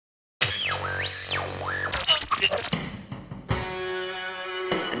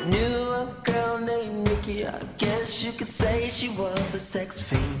lucky, I guess you could say she was a sex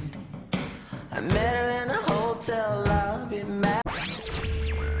fiend. I met her in a hotel lobby.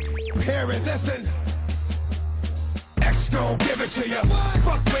 Parents, listen. X gon' give it to you.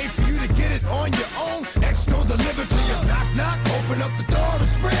 Fuck, wait for you to get it on your own. X gon' deliver to you. Knock, knock, open up the door,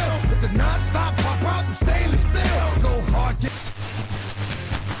 it's real. With the non-stop pop out from stainless steel. Go hard, get.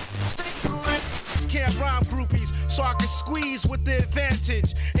 Can't rhyme groupies, so I can squeeze with the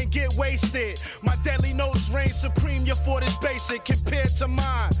advantage and get wasted. My deadly notes reign supreme, your fort is basic compared to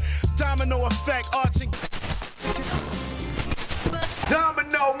mine. Domino effect, arts and...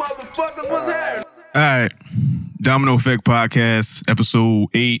 Domino, motherfuckers, what's happening? All right. Domino Effect Podcast, episode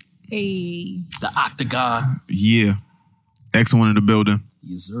 8. Hey. The Octagon. Yeah. X1 in the building.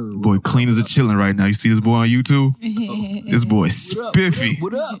 Yes, sir. Boy, cleaners are chilling right now. You see this boy on YouTube? This boy spiffy.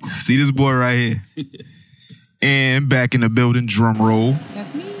 What up? See this boy right here. And back in the building, drum roll.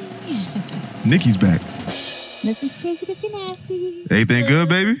 That's me. Nikki's back. This is Space if you're nasty. Everything good,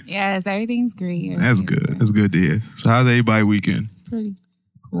 baby? Yes, everything's great. That's good. That's good to hear. So how's everybody weekend? Pretty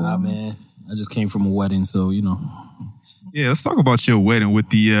cool. Ah, man. I just came from a wedding, so, you know. Yeah, let's talk about your wedding with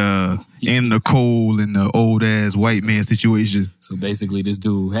the Anna Nicole and the old ass white man situation. So basically, this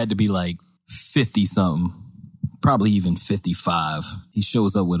dude had to be like 50-something, probably even 55. He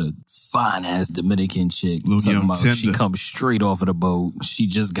shows up with a fine-ass Dominican chick. Little talking young about tender. she comes straight off of the boat. She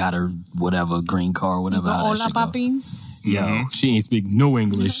just got her whatever, green card, whatever. how that Hola, shit go. papi. Yo, she ain't speak no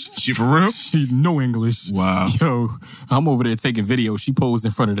English. She for real? She no English. Wow. Yo, I'm over there taking video. She posed in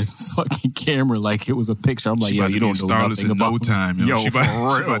front of the fucking camera like it was a picture. I'm like, She yo, about you to don't be know starless nothing in no about time. Yo, she for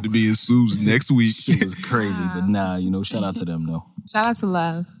real. about to be in Sue's next week. Shit was crazy, but nah, you know, shout out to them though. Shout out to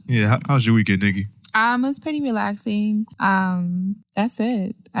Love. Yeah, how's your weekend, Nikki? It's pretty relaxing. That's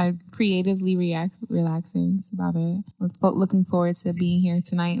it. I creatively relaxing. That's about it. Looking forward to being here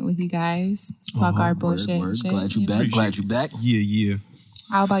tonight with you guys to talk our bullshit. Word. Shit, Glad you know? back. Glad you back. Yeah.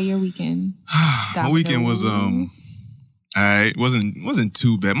 How about your weekend? My weekend was alright. Wasn't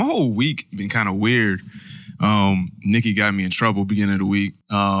too bad. My whole week been kind of weird. Nikki got me in trouble beginning of the week.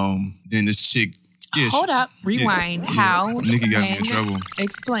 Then this chick. Yeah, Hold up. Rewind. yeah. How? Nikki got me in When? trouble.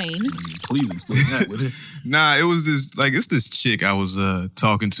 Explain. Please explain that with it. Nah, it was it's this chick I was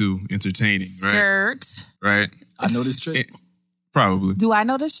talking to, entertaining, right? Skirt. Right? I know this trick. Probably. Do I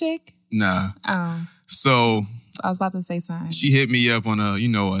know the chick? Nah. Oh, So I was about to say something. she hit me up on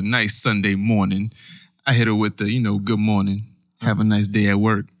a nice Sunday morning. I hit her with the, good morning. Have a nice day at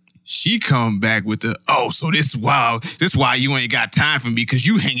work. She come back with the, so this why you ain't got time for me because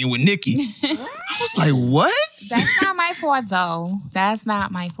you hanging with Nikki. I was like, what? That's not my fault, though. That's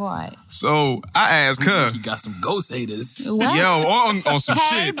not my fault. So I asked her, He got some ghost haters. What? yo, on some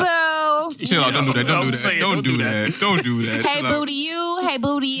Hey, shit. boo. Chill out, don't do that, don't do that, saying, don't do that, don't do that. Hey, Chill out. booty you. Hey,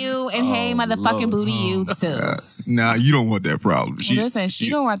 booty you. And hey, motherfucking Lord. booty you, too. Nah, you don't want that problem. Listen, she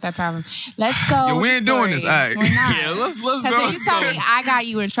don't want that problem. Let's go. Yo, we with ain't the doing story. this. All right. We're not. Yeah, let's Because go. if you tell me I got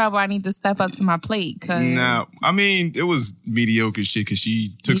you in trouble, I need to step up to my plate. Cause Nah, I mean, it was mediocre shit because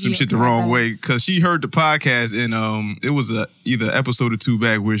she took some shit the Mediocre, wrong okay. way. Because she heard the podcast and it was either an episode or two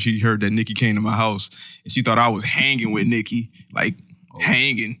back where she heard that Nikki came to my house and she thought I was hanging with Nikki, like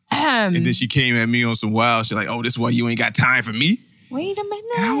hanging. And then she came at me on some wild shit like, this is why you ain't got time for me. Wait a minute.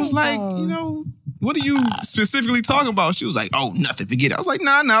 And I was like, what are you specifically talking about? She was like, nothing, forget it. I was like,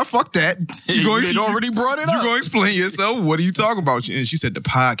 nah, fuck that. You already brought it You up. going to explain yourself? What are you talking about? And she said the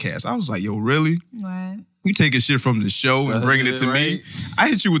podcast. I was like, yo, really? What? You taking shit from the show and bringing it to me. Right. I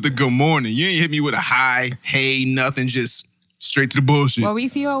hit you with the good morning. You ain't hit me with a hi, hey, nothing, just straight to the bullshit. Well, we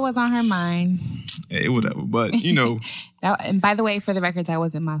see what was on her mind. Hey, whatever. But, And by the way, for the record, that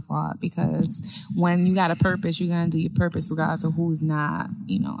wasn't my fault because when you got a purpose, you're gonna do your purpose regardless of who's not,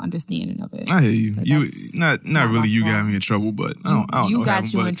 understanding of it. I hear you. But You that's not not really my you got fault. me in trouble, but I don't know. You what got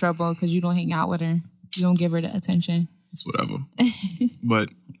happened, you but in trouble because you don't hang out with her. You don't give her the attention. it's whatever. But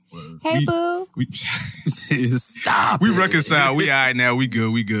Hey, We- boo. we Stop. we reconcile. We all right now. We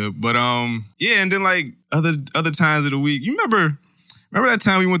good. But yeah, and then like other times of the week, you remember that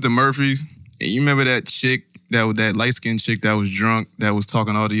time we went to Murphy's? And you remember that chick, that light-skinned chick that was drunk, that was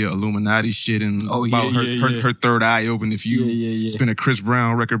talking all the Illuminati shit and about her third eye open. If you spin a Chris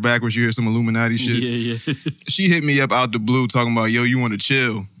Brown record backwards, you hear some Illuminati shit. Yeah. She hit me up out the blue talking about, yo, you want to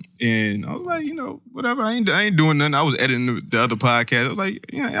chill? And I was like, whatever. I ain't doing nothing. I was editing the other podcast. I was like,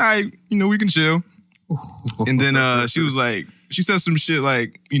 yeah, all right, we can chill. And then she was like, she said some shit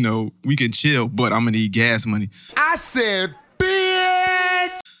like, we can chill, but I'm gonna need gas money. I said,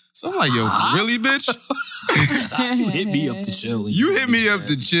 bitch. So I'm like, yo, really, bitch? You hit me up to chill. You hit me up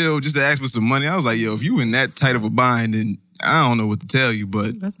to chill just to ask for some money. I was like, yo, if you in that tight of a bind, then I don't know what to tell you,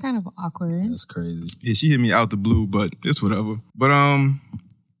 but That's kind of awkward. That's crazy. yeah, she hit me out the blue, but it's whatever. But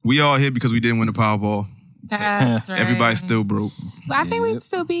we all here because we didn't win the Powerball. That's right. Everybody's still broke. But I think we'd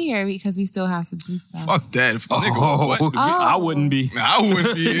still be here because we still have to do stuff. Fuck that. Nigga, what? I wouldn't be. I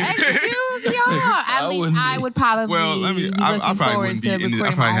wouldn't be. Excuse y'all. At least I would probably be looking I probably forward wouldn't to be.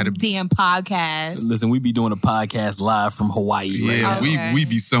 recording my own damn podcast. Listen, we be doing a podcast live from Hawaii. Yeah, right? Okay. we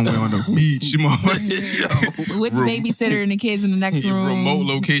be somewhere on the beach, motherfucker. With the babysitter and the kids in the next room. Remote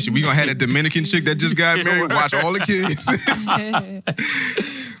location. We gonna have that Dominican chick that just got married. Watch all the kids.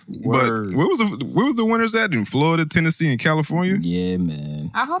 Word. But where was the winners at? In Florida, Tennessee, and California? Yeah, man.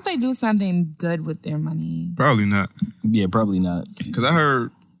 I hope they do something good with their money. Probably not. Yeah, probably not. Because I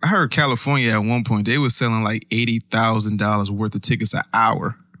heard California at one point they was selling like $80,000 worth of tickets an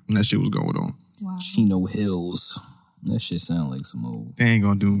hour when that shit was going on. Wow. Chino Hills. That shit sound like some old. They ain't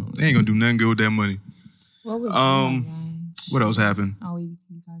gonna do nothing good with that money. What was What else happened? sorry.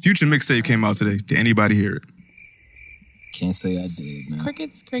 Future mixtape came out today. Did anybody hear it? Can't say I did, man.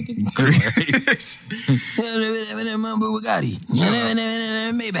 Crickets. Bugatti.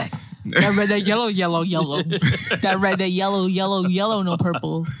 Maybach. That red, that yellow. That red, that yellow, no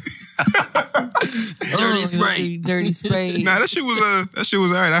purple. Dirty spray. Dirty spray. Nah, that shit was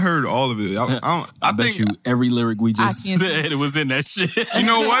all right. I heard all of it. I bet think you every lyric we just can't- said it was in that shit. you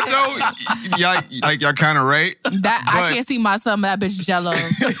know what though? Y'all kind of right. That I can't see my son, but that bitch jello.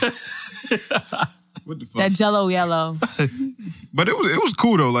 What the fuck? That jello yellow. But it was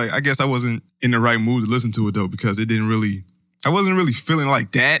cool though. Like I guess I wasn't in the right mood to listen to it though because it didn't really. I wasn't really feeling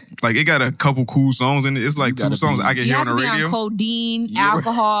like that. Like it got a couple cool songs in it. It's like two songs I can You hear have on to the be radio. on codeine,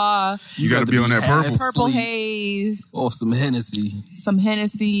 alcohol, You got to be on that purple. purple haze, Off some Hennessy. some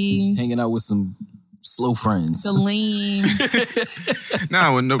Hennessy, Hanging out with some slow friends. the lean.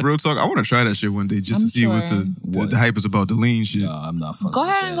 Nah, no real talk. I want to try that shit one day just I'm to see what sure. the hype is about the lean shit. I'm not fucking Go with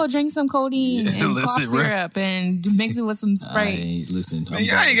ahead and that. go drink some codeine and listen, cough right? syrup and mix it with some Sprite. Hey, listen. Man,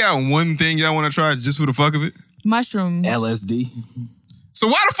 y'all ain't got one thing y'all want to try just for the fuck of it. Mushrooms. LSD. So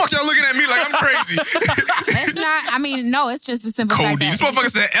why the fuck y'all looking at me like I'm crazy? It's not, I mean, no, it's just the simple fact Cody, that this motherfucker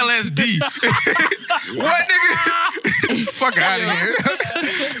said LSD. What nigga? Fuck out of here.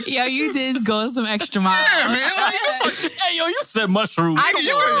 yo, you did go some extra mile. Yeah, man. Like, Hey, yo, you said mushrooms. I do.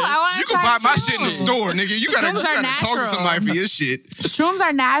 I want you to can try buy my shit in the shrooms. store, nigga. You gotta Shrooms are talk to natural. somebody for your shit. Shrooms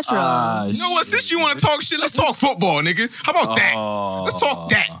are natural. You know what? Since you want to talk shit, let's talk football, nigga. How about that? Let's talk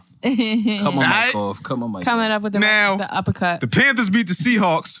that. Come on, Alright. Mike off. Come on, Mike. Coming up with the uppercut. The Panthers beat the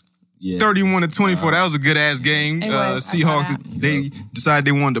Seahawks. Yeah. 31-24. That was a good ass game. It was. I saw Seahawks, that. they decided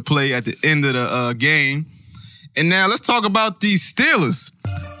they wanted to play at the end of the game. And now let's talk about the Steelers.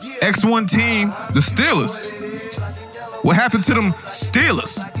 X1 team, the Steelers. What happened to them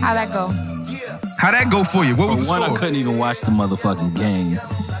Steelers? How'd that go? How'd that go for you? What was For the one, I score? couldn't even watch the motherfucking game.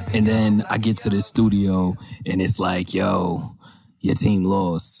 And then I get to the studio and it's like, yo, your team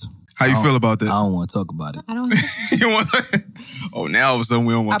lost. How you feel about I that? don't want to talk about it. I don't You want oh, now all of a sudden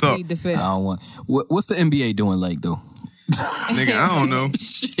we don't I want to talk. plead the fifth. I don't want. What's the NBA doing like though? Nigga, I don't know.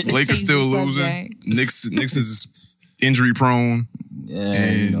 Lakers Change still the losing. subject. Knicks is injury prone.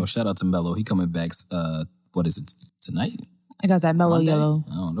 Yeah, you know, shout out to Melo. He coming back. What is it tonight? I got that mellow Monday? yellow.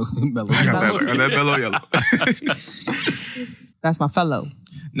 I don't know. Melo. I got that mellow yellow. That's my fellow.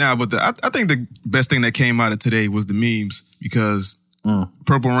 Nah, but I think the best thing that came out of today was the memes because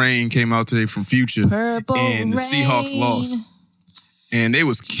Purple Rain came out today from Future Purple and the Seahawks Rain. lost. And they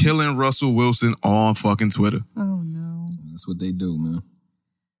was killing Russell Wilson on fucking Twitter. Oh no. That's what they do, man.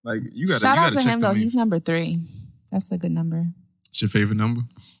 Like you gotta Shout you out gotta to check him the though. memes. He's number 3. That's a good number. It's your favorite number?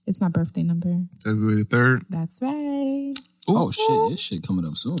 It's my birthday number. February the 3rd. That's right. Oh shit, this shit coming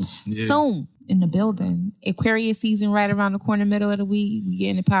up soon. Yeah. Soon in the building. Aquarius season right around the corner, middle of the week. We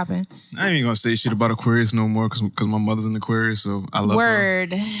getting it popping. I ain't even gonna say shit about Aquarius no more because my mother's an Aquarius, so I love her.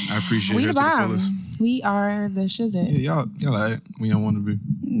 Word. I appreciate We her the to the bomb. fullest. We are the shizzit. Yeah, y'all all right when y'all want to be.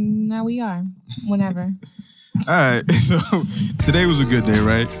 Now we are. Whenever. All right, so today was a good day,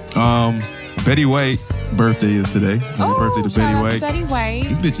 right? Betty White birthday is today. Happy birthday to shout Betty out White. to Betty White.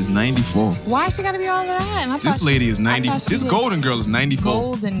 This bitch is 94. Why she gotta be all of that? And I This thought lady she- is I 90. thought she This was golden girl is 94.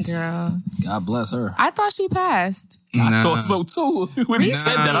 golden girl. God bless her. I thought she passed. I thought so too. When he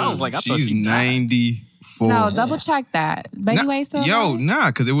said that, I was like, I thought she's she died. 94. No, double check that. Betty White still alive? Nah,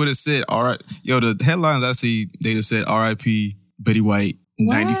 because it would have said, all right. Yo, the headlines I see, they just said R.I.P. Betty White,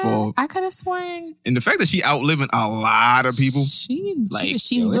 What? 94. I could have sworn And the fact that she outliving a lot of people. she's Yo,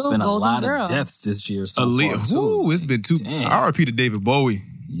 it's little been a golden lot girl. of deaths this year so Elite. far too. Ooh, it's been too. Damn. R.I.P. to David Bowie.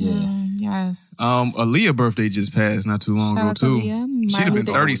 Yeah. Yes. Aaliyah's birthday just passed not too long Shout ago out to too. Aaliyah. She'd have been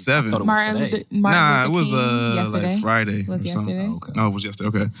Martin 37. I thought it was today. Nah, it was yesterday. like Friday. It was or something. yesterday. Okay. Oh, it was yesterday.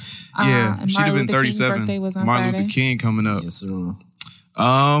 Okay. Yeah, and she'd have Martin been Luther King's 37. birthday was on Martin Friday. Luther King coming up. Yes, sir.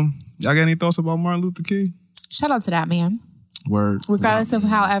 Y'all got any thoughts about Martin Luther King? Shout out to that man. Word. Regardless of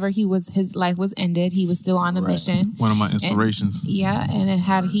however his life was ended, he was still on a mission. One of my inspirations. And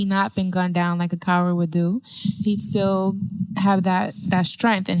had he not been gunned down like a coward would do, he'd still have that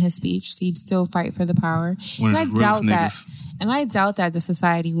strength in his speech. He'd still fight for the power. One And of the realest niggas. I doubt that the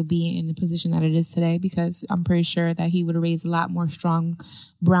society would be in the position that it is today, because I'm pretty sure that he would have raised a lot more strong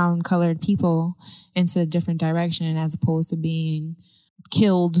brown colored people into a different direction, as opposed to being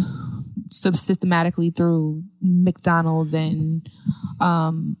killed systematically through McDonald's and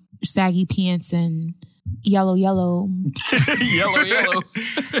saggy pants and yellow. Yellow.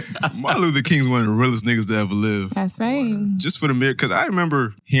 Martin Luther King's one of the realest niggas to ever live. That's right. Just for the mirror, because I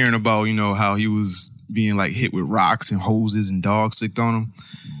remember hearing about, how he was being like hit with rocks and hoses and dogs sicked on him.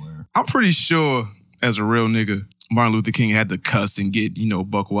 I'm pretty sure as a real nigga, Martin Luther King had to cuss and get,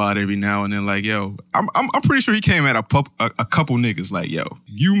 buck wild every now and then. Like, yo, I'm pretty sure he came at a couple niggas like, yo,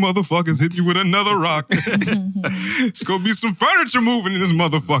 you motherfuckers hit me with another rock. It's gonna be some furniture moving in this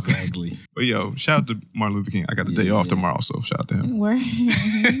motherfucker. Exactly. But yo, shout out to Martin Luther King. I got the day off tomorrow, so shout out to him.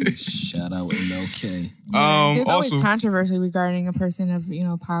 Shout out MLK. There's also, always controversy regarding a person of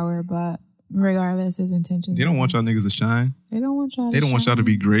power, but regardless, his intentions. they don't want y'all niggas to shine. They don't want y'all. They don't want y'all to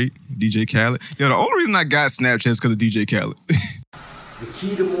be great. DJ Khaled. Yo, the only reason I got Snapchat is because of DJ Khaled. The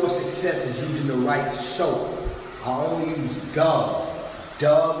key to more success is using the right soap. I only use Dove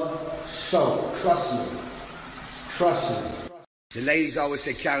soap. Trust me. The ladies always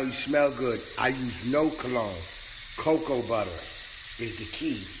say, Carol, you smell good. I use no cologne. Cocoa butter is the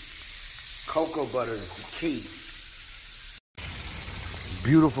key. Cocoa butter is the key.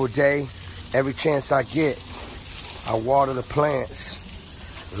 Beautiful day. Every chance I get, I water the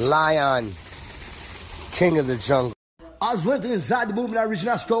plants. Lion, king of the jungle. I was went inside the movement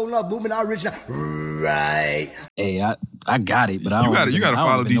original, stolen up movement original. Right. Hey, I got it, but I don't. You gotta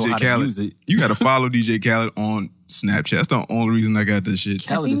follow DJ Khaled. It. You gotta follow DJ Khaled on Snapchat. That's the only reason I got this shit.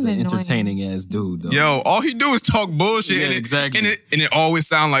 Khaled is an entertaining ass dude, though. Yo, all he do is talk bullshit. Yeah, and exactly. And it always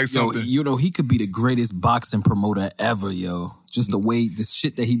sound like something. He could be the greatest boxing promoter ever, yo. Just the way the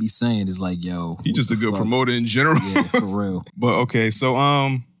shit that he be saying is like, yo. He's just a good promoter in general. Yeah, for real. But okay, so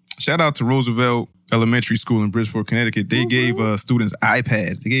shout out to Roosevelt Elementary School in Bridgeport, Connecticut. They gave students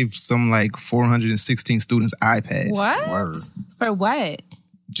iPads. They gave some like 416 students iPads. What? Word. For what?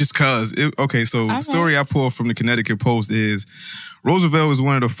 Just cause. The story I pulled from the Connecticut Post is Roosevelt is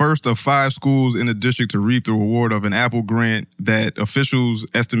one of the first of 5 schools in the district to reap the reward of an Apple grant that officials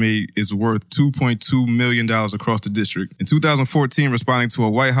estimate is worth $2.2 million across the district. In 2014, responding to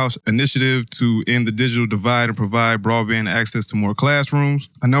a White House initiative to end the digital divide and provide broadband access to more classrooms,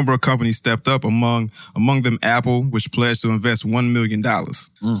 a number of companies stepped up, among them Apple, which pledged to invest $1 million.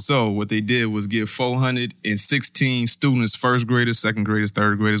 So what they did was give 416 students, first graders, second graders,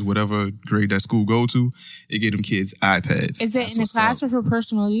 third graders, whatever grade that school go to, they gave them kids iPads. Is it in the class or for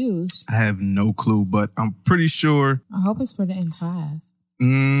personal use? I have no clue, but I'm pretty sure. I hope it's for the in class. For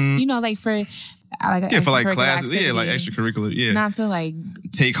classes. Yeah, like extracurricular. Yeah, not to like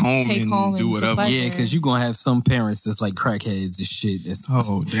take home and do whatever. Yeah, because you're gonna have some parents that's like crackheads and shit. That's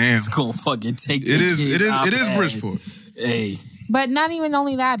damn. It's gonna fucking take. It is Bridgeport. Hey. But not even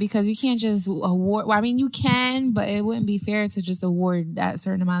only that, because you can't just award. Well, I mean, you can, but it wouldn't be fair to just award that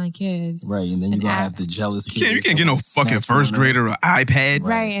certain amount of kids. Right, and then you're going to have the jealous kids. You can't get no fucking first grader an iPad.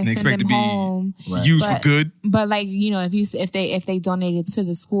 Right, and expect send them to be home. Used for good. But like, if they donated to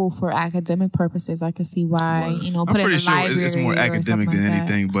the school for academic purposes, I could see why, put it in the library. It's more academic than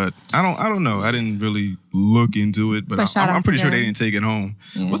anything, but I don't know. I didn't really look into it, but I'm pretty sure they didn't take it home.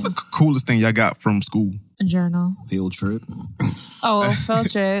 Yeah. What's the coolest thing y'all got from school? A journal. Field trip. Field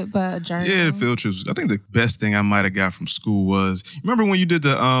trip, but a journal. Yeah, field trips. I think the best thing I might have got from school was, remember when you did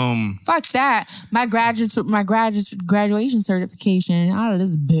the Fuck that. My graduation certification out of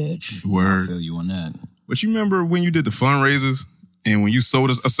this bitch. Word. I feel you on that. But you remember when you did the fundraisers? And when you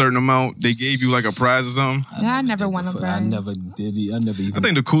sold a certain amount, they gave you like a prize or something? I never won a prize. I never did. I never even. I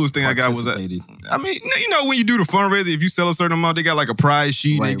think the coolest thing I got was that. I mean, when you do the fundraiser, if you sell a certain amount, they got like a prize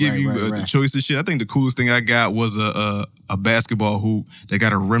sheet. They give you a choice of shit. I think the coolest thing I got was a basketball hoop. They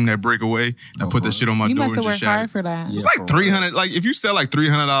got a rim that break away. I put that shit on my door and just shot it. You must have worked hard for that. It's like $300. Like if you sell like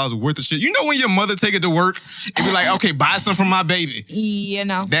 $300 worth of shit, when your mother take it to work and be like, okay, buy some for my baby. Yeah,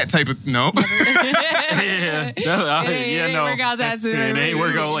 no. That type of no. It didn't work out that that too. It ain't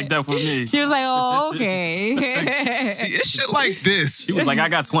work out like that for me. She was like, oh, okay. See, it's shit like this. He was like, I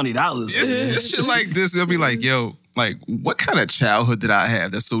got $20. It's shit like this. They'll be like, yo, like, what kind of childhood did I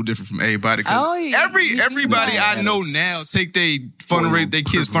have that's so different from everybody? Because everybody I know now take their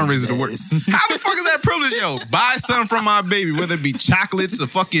kids' fundraiser to work. How the fuck is that privilege, yo? Buy something from my baby, whether it be chocolates or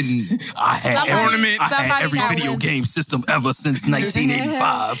fucking ornament. I had every video game system ever since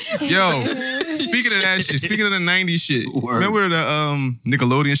 1985. Yo, speaking of that shit, speaking of the 90s shit, remember the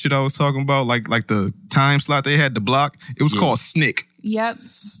Nickelodeon shit I was talking about? Like the time slot they had to block? It was called Snick. Yep.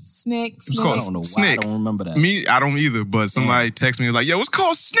 Snick. It's called I don't know why Snick. I don't remember that. I don't either, but somebody texted me like, yo, it's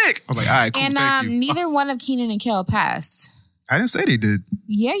called Snick. I was like, all right, cool, And thank you. neither one of Keenan and Kel passed. I didn't say they did.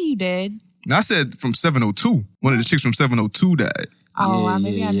 Yeah, you did. No, I said from 702. One of the chicks from 702 died. Oh,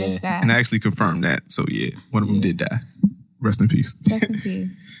 maybe I missed that. And I actually confirmed that. So yeah, one of them did die. Rest in peace. Rest in peace.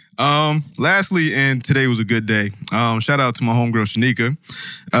 Lastly, and today was a good day. Shout out to my homegirl Shanika.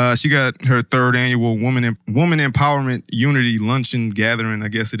 She got her 3rd annual Woman Empowerment Unity Luncheon Gathering, I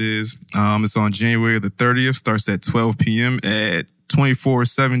guess it is. It's on January the 30th. Starts at 12 p.m. at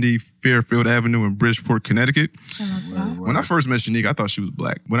 2470 Fairfield Avenue in Bridgeport, Connecticut. When I first met Shanika, I thought she was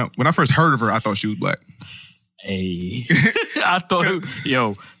black. When I first heard of her, I thought she was black. Hey, I thought,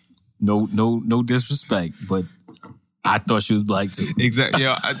 yo, no disrespect, but I thought she was black too. Exactly.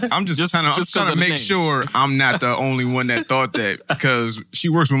 Yeah, I'm just trying to make sure I'm not the only one that thought that, because she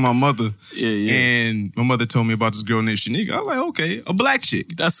works with my mother. Yeah. And my mother told me about this girl named Shanika. I was like, okay, a black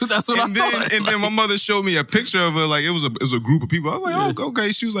chick. That's what I thought. And then my mother showed me a picture of her. Like it was a group of people. I was like, oh,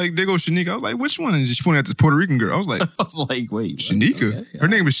 okay. She was like, there goes Shanika. I was like, which one? And she pointed at this Puerto Rican girl. I was like, wait, Shanika. Okay, her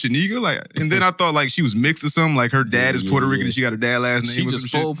name is Shanika. Like, and then I thought like she was mixed or something. Like her dad is Puerto Rican and she got her dad last name. She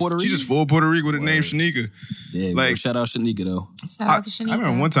just full Puerto Rican. She just full Puerto Rican with the name Shanika. Yeah, like shout out Shanika though. Shout out to Shanika. I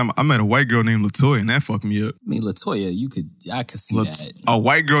remember one time I met a white girl named Latoya and that fucked me up. I mean, Latoya, I could see that. A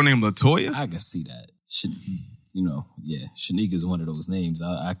white girl named Latoya? I could see that. Shanika is one of those names.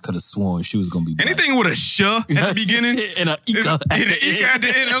 I could have sworn she was going to be black. Anything with a sh at the beginning. And an ika at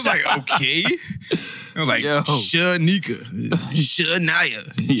the end. I was like, okay. I was like, Shanika,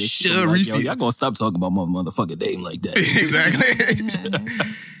 Shania, Sharifi. Y'all going to stop talking about my motherfucking name like that. Exactly.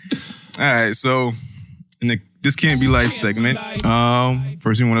 All right, so this can't be life segment.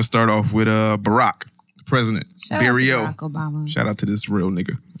 First, we want to start off with Barack, the president. Shout out to Barack Obama. Shout out to this real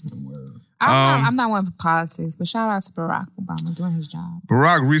nigga. I'm not one for politics, but shout out to Barack Obama doing his job.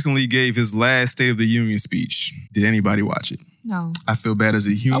 Barack recently gave his last State of the Union speech. Did anybody watch it? No. I feel bad as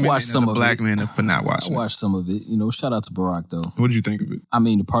a human and as a black it. man for not watching I watched some of it. Shout out to Barack, though. What did you think of it? I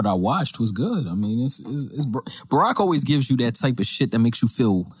mean, the part I watched was good. I mean, it's Barack always gives you that type of shit that makes you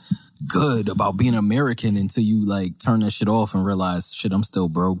feel good about being American until you, like, turn that shit off and realize, shit, I'm still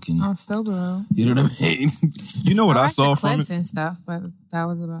broke. And, I'm still broke. You know what I mean? You know what I saw from it? And stuff, but that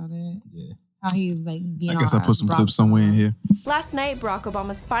was about it. Yeah. How he's like being I guess I put some clips somewhere in here. Last night, Barack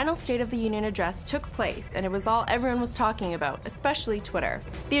Obama's final State of the Union address took place, and it was all everyone was talking about, especially Twitter.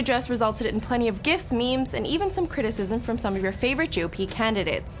 The address resulted in plenty of gifs, memes, and even some criticism from some of your favorite GOP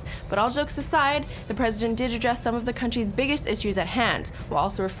candidates. But all jokes aside, the president did address some of the country's biggest issues at hand, while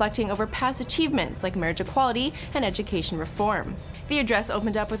also reflecting over past achievements like marriage equality and education reform. The address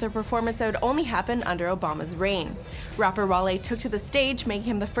opened up with a performance that would only happen under Obama's reign. Rapper Wale took to the stage, making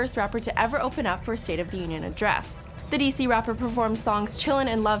him the first rapper to ever open up for a State of the Union address. The DC rapper performed songs Chillin'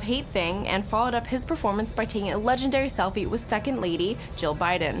 and Love Hate Thing and followed up his performance by taking a legendary selfie with Second Lady Jill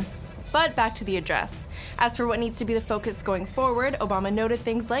Biden. But back to the address. As for what needs to be the focus going forward, Obama noted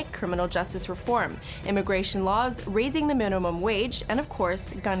things like criminal justice reform, immigration laws, raising the minimum wage, and of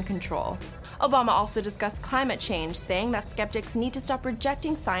course, gun control. Obama also discussed climate change, saying that skeptics need to stop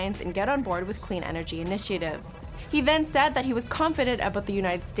rejecting science and get on board with clean energy initiatives. He then said that he was confident about the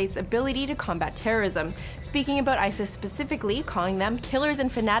United States' ability to combat terrorism, speaking about ISIS specifically, calling them killers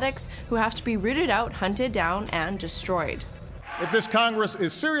and fanatics who have to be rooted out, hunted down, and destroyed. If this Congress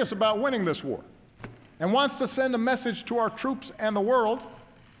is serious about winning this war and wants to send a message to our troops and the world,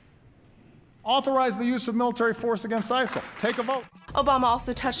 authorize the use of military force against ISIL. Take a vote. Obama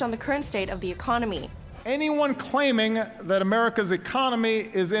also touched on the current state of the economy. Anyone claiming that America's economy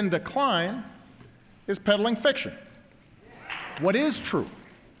is in decline is peddling fiction. What is true,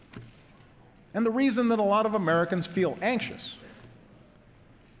 and the reason that a lot of Americans feel anxious,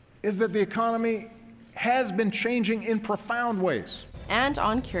 is that the economy has been changing in profound ways. And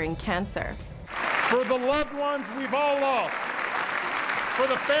on curing cancer. For the loved ones we've all lost, for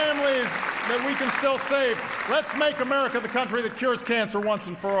the families that we can still save, let's make America the country that cures cancer once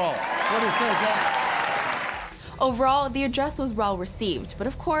and for all. What do you say, John? Overall, the address was well received, but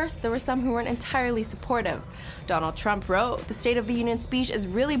of course, there were some who weren't entirely supportive. Donald Trump wrote, "The State of the Union speech is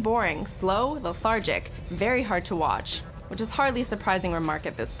really boring, slow, lethargic, very hard to watch," which is hardly a surprising remark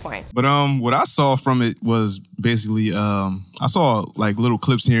at this point. But what I saw from it was basically I saw like little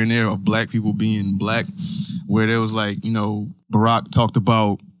clips here and there of black people being black, where there was like, you know, Barack talked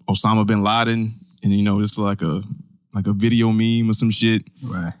about Osama bin Laden, and you know, it's like a video meme or some shit,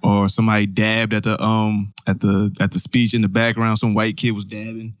 right? Or somebody dabbed at the speech in the background. Some white kid was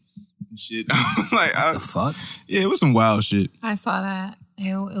dabbing and shit. I was like, what the fuck? Yeah, it was some wild shit. I saw that.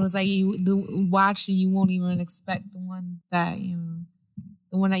 It was like you won't even expect the one that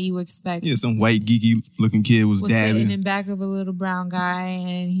you expect. Yeah, some white geeky looking kid was dabbing. Sitting in back of a little brown guy,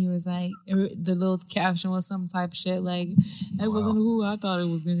 and he was like, the little caption was some type of shit like, "It wasn't who I thought it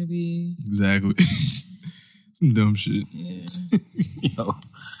was gonna be." Exactly. Some dumb shit. Yeah. Yo,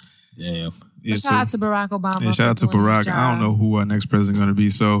 damn. Yeah, shout out to Barack Obama. Yeah, shout out to Barack. I don't know who our next president going to be.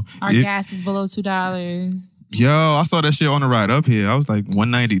 So our gas is below $2. Yo, I saw that shit on the ride up here. I was like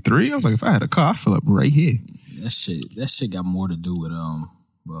 193. I was like, if I had a car, I'd fill up right here. That shit got more to do with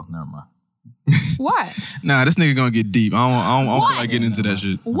well, never mind. What? Nah, this nigga gonna get deep. I don't feel like getting into that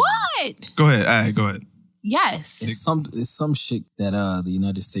shit. What? Go ahead. All right, go ahead. Yes. It's some shit that the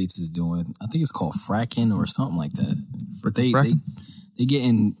United States is doing. I think it's called fracking or something like that. But they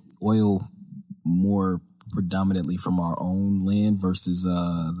getting oil more predominantly from our own land versus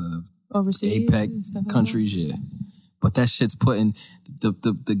the overseas APEC countries, yeah. But that shit's putting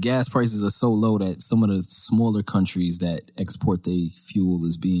the gas prices are so low that some of the smaller countries that export their fuel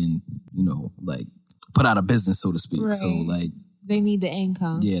is being, you know, like put out of business, so to speak. Right. So like they need the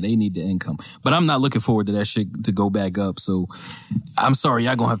income. Yeah, they need the income. But I'm not looking forward to that shit to go back up. So I'm sorry,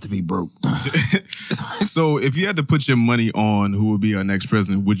 y'all gonna have to be broke. So if you had to put your money on who would be our next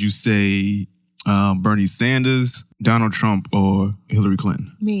president, would you say Bernie Sanders, Donald Trump, or Hillary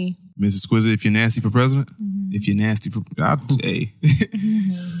Clinton? Me. Mrs. Squizzer, if you're nasty for president? Mm-hmm. If you're nasty for... I'd say.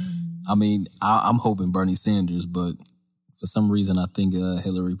 I mean, I'm hoping Bernie Sanders, but for some reason, I think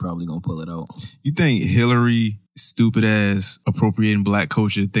Hillary probably gonna pull it out. You think Hillary, stupid ass, appropriating black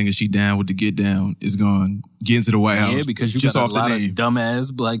culture, thinking she down with the get down, is gonna get into the White House? Yeah, because you just got off a lot the of name.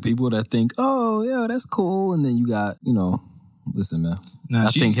 dumbass black people that think, oh, yeah, that's cool. And then you got, you know, listen, man. Nah,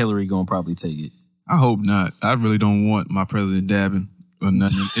 I think Hillary gonna probably take it. I hope not. I really don't want my president dabbing or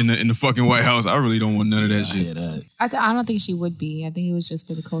nothing in the fucking White House. I really don't want none of that shit. I don't think she would be. I think it was just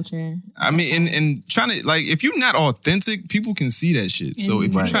for the culture. I mean, and trying to, like, if you're not authentic, people can see that shit. So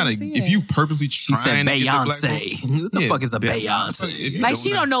if you're trying to, if you purposely She trying said to get the black vote, Beyonce. What the fuck is a Beyonce? Like,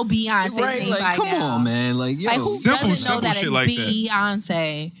 she don't know Beyonce. Right, like, come on, man. Like, yo, like who doesn't know that it's like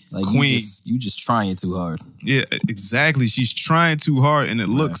Beyonce? Like, Queen. you just trying too hard. Yeah, exactly. She's trying too hard, and it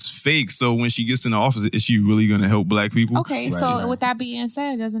looks fake. So when she gets in the office, is she really going to help black people? Okay, so with that being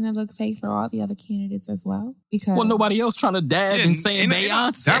said, doesn't it look fake for all the other candidates as well? Because nobody else trying to dab and saying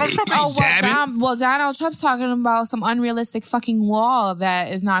Beyonce. Donald Trump ain't dabbing. Donald Trump's talking about some unrealistic fucking wall that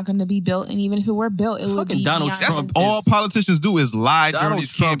is not going to be built, and even if it were built, it would be Donald Beyonce. That's what all politicians do is lie during Donald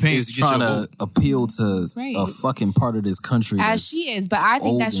these Trump campaigns is to get trying your to vote. appeal to a fucking part of this country. As she is, but I think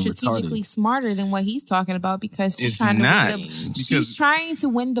old that's and strategically smarter than what he's talking about because she's It's trying to not, win because- she's trying to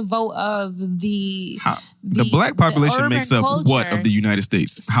win the vote of the black population urban makes up culture. what of the United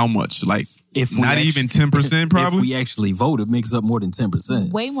States? How much? Like, If we not actu- even 10%, probably. If we actually vote, it makes up more than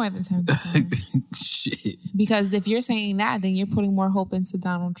 10%. way more than 10%. Shit. Because if you're saying that, then you're putting more hope into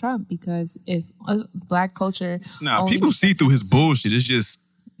Donald Trump. Because if black culture, Nah, only people see through his bullshit. It's just,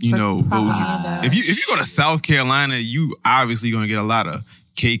 you know, those, propaganda. if you go to South Carolina, you obviously gonna get a lot of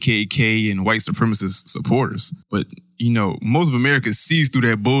KKK and white supremacist supporters. But you know, most of America sees through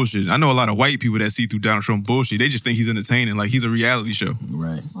that bullshit. I know a lot of white people that see through Donald Trump bullshit. They just think he's entertaining, like he's a reality show.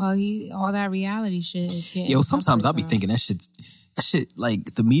 Right. well, all that reality shit is getting Yo, sometimes I'll be thinking that shit,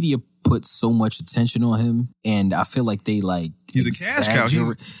 like, the media put so much attention on him, and I feel like they, like, He's a cash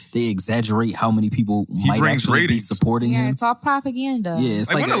cow. They exaggerate how many people might brings actually ratings. be supporting Yeah, him. it's all propaganda. Yeah,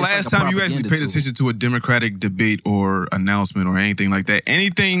 it's Like, when the last time you actually paid attention to a Democratic debate or announcement or anything like that?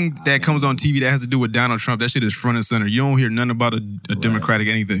 Anything that comes on TV that has to do with Donald Trump, that shit is front and center. You don't hear nothing about a Democratic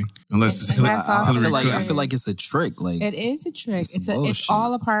anything unless it's that's all Hillary Clinton. I feel like it's a trick. Like, It is the trick. It's It's bullshit.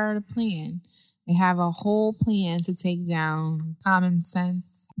 all a part of the plan. They have a whole plan to take down common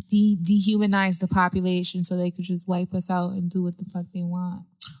sense, dehumanize the population so they could just wipe us out and do what the fuck they want.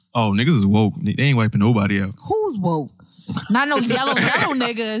 Oh, niggas is woke. They ain't wiping nobody out. Who's woke? Not no yellow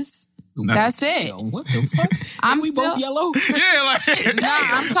niggas. That's it. Yo, what the fuck? We both yellow? Yeah, like No,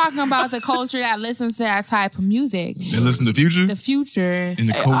 I'm talking about the culture that listens to that type of music. They listen to Future? The Future. And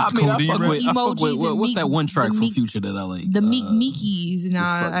the I fuck Codeine, with, I fuck with Emojis what's and that one track the from Meek- Future that I like? The Meekies and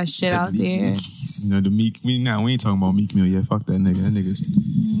all that shit out there. You know, the Meek. We ain't talking about Meek Mill yet. Fuck that nigga. That nigga's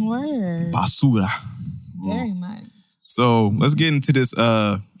Word. basura. Very much. So let's get into this.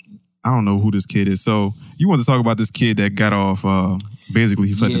 I don't know who this kid is. So you want to talk about this kid that got off? Basically,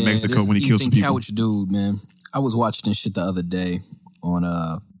 he fled to Mexico this when he killed some people. Couch dude, man. I was watching this shit the other day on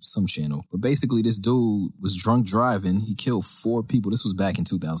some channel. But basically, this dude was drunk driving. He killed 4 people. This was back in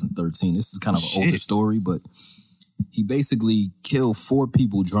 2013. This is kind of an older story, but he basically killed 4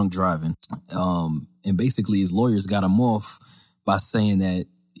 people drunk driving. And basically, his lawyers got him off by saying that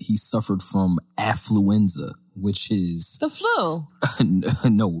he suffered from affluenza, which is the flu.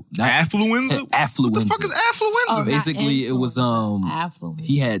 No, not affluenza. Affluenza. What the fuck is affluenza? Oh, basically, it was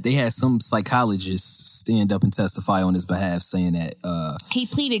affluenza. They had some psychologists stand up and testify on his behalf, saying that he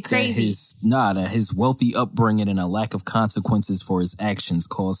pleaded crazy. That his wealthy upbringing and a lack of consequences for his actions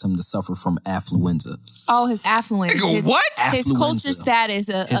caused him to suffer from affluenza. Oh, his affluence. Nigga, what? His culture status.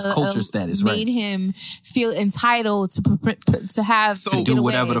 His culture status made him feel entitled to have to do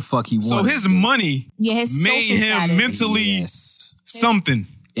whatever the fuck he wanted. So his money made him status. mentally something.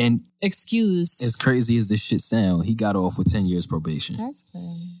 And excused. As crazy as this shit sound, he got off with 10 years probation. That's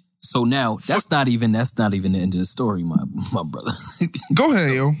crazy. So now that's not even the end of the story, my brother. Go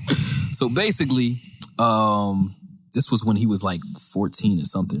ahead, yo. So basically, this was when he was like 14 or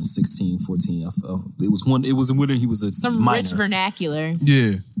something, 16, 14. It was when he was a some minor. rich vernacular.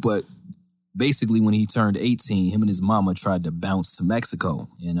 Yeah. But basically, when he turned 18, him and his mama tried to bounce to Mexico.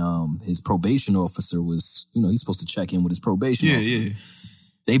 And his probation officer was, he's supposed to check in with his probation officer. Yeah.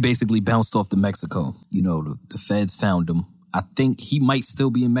 They basically bounced off to Mexico. The feds found him. I think he might still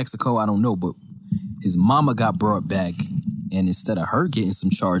be in Mexico. I don't know. But his mama got brought back. And instead of her getting some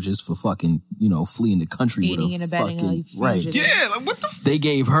charges for fucking, fleeing the country aiding with a and abetting fucking right, yeah, like what the? They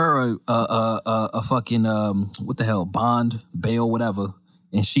gave her a fucking what the hell, bond, bail, whatever,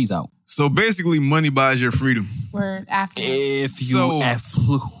 and she's out. So basically, money buys your freedom. We're affluent. If you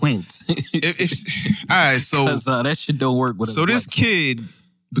affluent. All right, so because that shit don't work with us. So this kid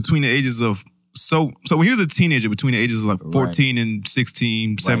between the ages of so when he was a teenager, between the ages of like 14 and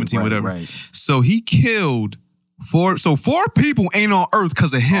 16, 17, whatever. Right. So he killed 4 people ain't on earth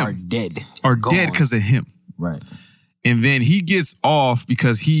because of him. Are dead because of him. Right. And then he gets off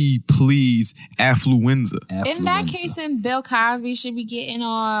because he pleads affluenza. In that case, then Bill Cosby should be getting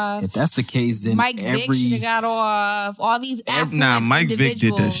off. If that's the case, then Mike Vick should have got off. All these affluent Mike Vick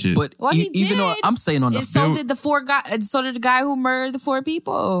did that shit. But even though I'm saying on the so did the guy who murdered the 4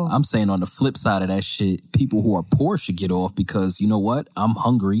 people. I'm saying on the flip side of that shit, people who are poor should get off because you know what? I'm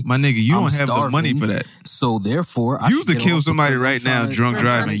hungry. My nigga, you don't have the money for that. So therefore, you to kill somebody right now drunk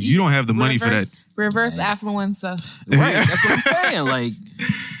driving. You don't have the money for that. Reverse affluenza. Right, that's what I'm saying. Like,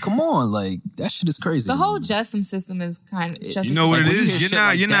 come on, like that shit is crazy. The whole justice system is kind of. You know what it is?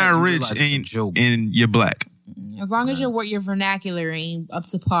 You're not rich and you're black. As long as your vernacular ain't up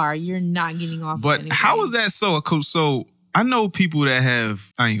to par, you're not getting off. But how is that so? So I know people that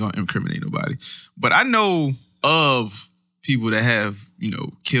have. I ain't gonna incriminate nobody, but I know of people that have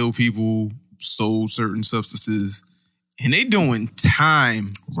killed people, sold certain substances, and they doing time.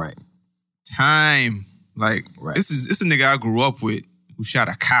 Right. Time. Like, this is a nigga I grew up with who shot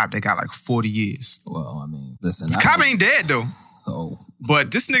a cop that got like 40 years. Well, I mean, listen. The cop ain't dead though. Oh.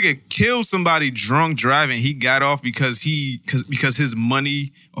 But this nigga killed somebody drunk driving. He got off because his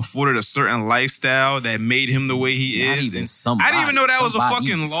money afforded a certain lifestyle that made him the way he is. I didn't even know that was a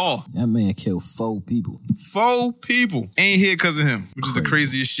fucking law. That man killed 4 people. 4 people. Ain't here because of him, which is the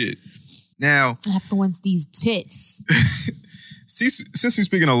craziest shit. Now, affluence these tits. Since we're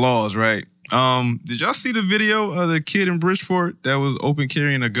speaking of laws, right? Did y'all see the video of the kid in Bridgeport that was open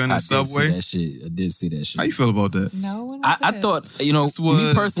carrying a gun in Subway? I did see that shit. How you feel about that? No, I thought,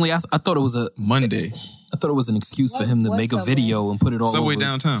 me personally, I thought it was a Monday. I thought it was an excuse for him to make a video and put it all Subway over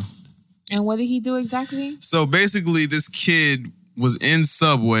downtown. And what did he do exactly? So basically, this kid was in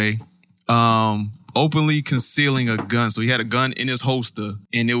Subway, openly concealing a gun. So he had a gun in his holster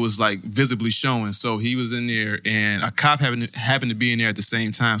and it was like visibly showing. So he was in there and a cop happened to be in there at the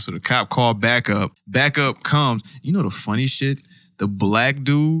same time. So the cop called backup. Backup comes. You know the funny shit? The black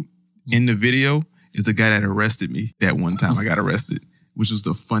dude in the video is the guy that arrested me that one time I got arrested, which was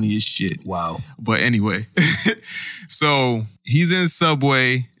the funniest shit. Wow. But anyway, so he's in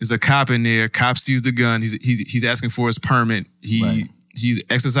Subway. There's a cop in there. Cop sees the gun. He's asking for his permit. He he's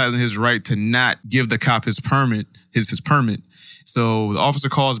exercising his right to not give the cop his permit, his permit. So the officer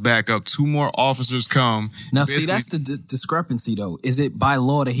calls back up. 2 more officers come. Now, see, that's the discrepancy, though. Is it by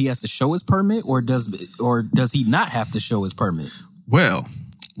law that he has to show his permit, or does he not have to show his permit? Well,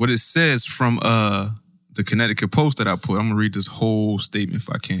 what it says from the Connecticut Post that I put, I'm gonna read this whole statement if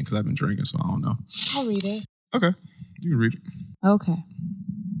I can, because I've been drinking, so I don't know. I'll read it. Okay, you can read it. Okay.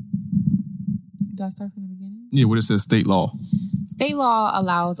 Do I start from the beginning? Yeah, what it says, state law. State law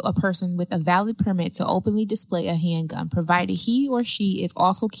allows a person with a valid permit to openly display a handgun, provided he or she is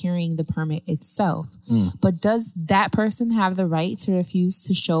also carrying the permit itself. But does that person have the right to refuse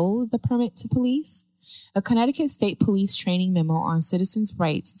to show the permit to police? A Connecticut State Police training memo on citizens'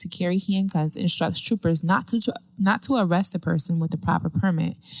 rights to carry handguns instructs troopers not to arrest a person with the proper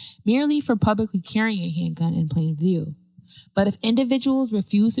permit, merely for publicly carrying a handgun in plain view. But if individuals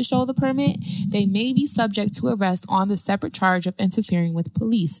refuse to show the permit, they may be subject to arrest on the separate charge of interfering with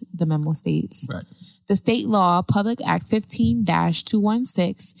police, the memo states. Right. The state law, Public Act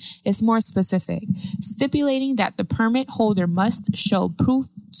 15-216, is more specific, stipulating that the permit holder must show proof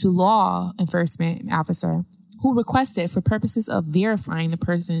to law enforcement officer who requests it for purposes of verifying the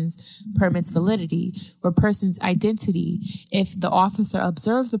person's permit's validity or person's identity if the officer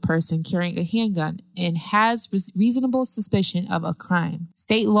observes the person carrying a handgun and has reasonable suspicion of a crime.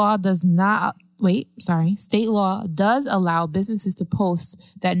 State law does allow businesses to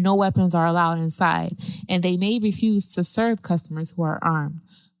post that no weapons are allowed inside, and they may refuse to serve customers who are armed.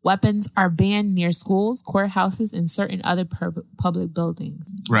 Weapons are banned near schools, courthouses, and certain other public buildings.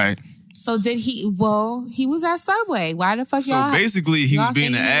 Right. So did he? Well, he was at Subway. Why the fuck y'all? So basically, he was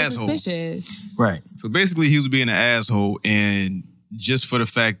being an asshole. Suspicious? Right. So basically, he was being an asshole, and just for the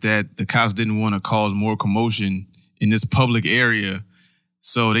fact that the cops didn't want to cause more commotion in this public area,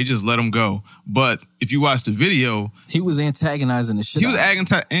 so they just let him go. But if you watch the video, he was antagonizing the shit. He was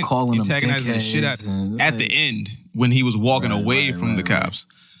calling antagonizing the shit out at the end when he was walking away from the cops.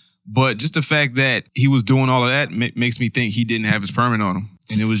 But just the fact that he was doing all of that makes me think he didn't have his permit on him.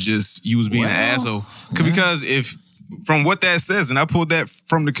 And it was just, you was being an asshole. Because if, from what that says, and I pulled that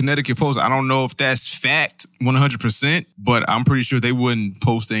from the Connecticut Post, I don't know if that's fact 100%, but I'm pretty sure they wouldn't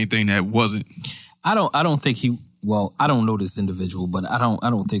post anything that wasn't. I don't think I don't know this individual, but I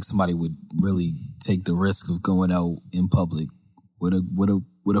don't think somebody would really take the risk of going out in public with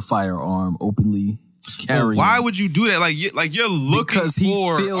a firearm openly carrying. Why would you do that? Like you're looking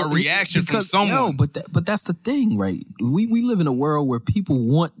for a reaction from someone. No, but that's the thing, right? We live in a world where people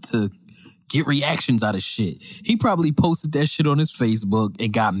want to get reactions out of shit. He probably posted that shit on his Facebook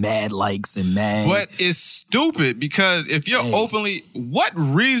and got mad likes and mad. But it's stupid because if you're openly, what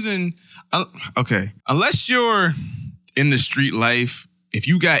reason? Okay, unless you're in the street life, if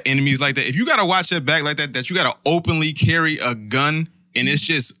you got enemies like that, if you got to watch that back like that you got to openly carry a gun and it's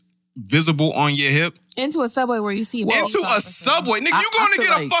just visible on your hip. Into a Subway where you see into a Subway. Nigga, you going to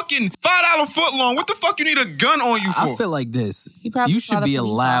get a fucking $5 foot long. What the fuck you need a gun on you for? I feel like this. You should be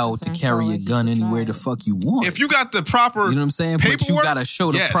allowed to carry a gun anywhere the fuck you want. If you got the proper, you know what I'm saying? But you got to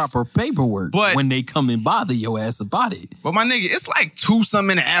show the proper paperwork when they come and bother your ass about it. But my nigga, it's like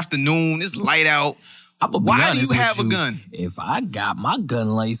 2-something in the afternoon. It's light out. Why do you have a gun? If I got my gun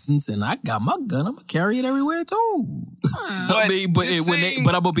license and I got my gun, I'm gonna carry it everywhere too. But I'm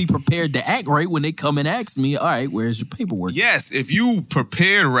gonna be prepared to act right when they come and ask me. All right, where's your paperwork? Yes, if you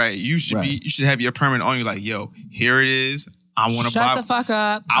prepared right, you should have your permit on you. Like, yo, here it is. I want to buy. Shut the fuck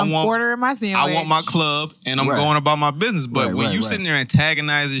up. I'm ordering my sandwich. I want my club, and I'm going about my business. But when you sitting there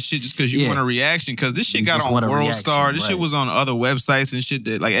antagonizing shit just because you want a reaction, because this shit got on World Star, this shit was on other websites and shit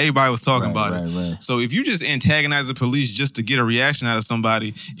that like everybody was talking about it. So if you just antagonize the police just to get a reaction out of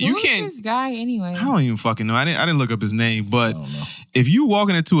somebody, you can't. Who's this guy anyway? I don't even fucking know. I didn't look up his name. But if you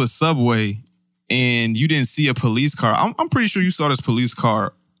walking into a Subway and you didn't see a police car, I'm pretty sure you saw this police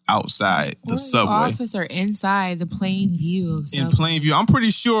car outside the Subway. Officer inside the plain view of Subway. In plain view. I'm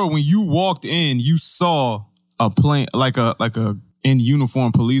pretty sure when you walked in, you saw a plain like a in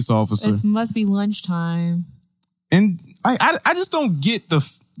uniform police officer. It must be lunchtime. And I just don't get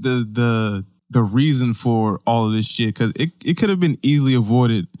the reason for all of this shit, because it could have been easily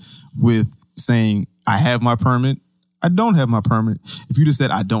avoided with saying I have my permit. I don't have my permit. If you just said,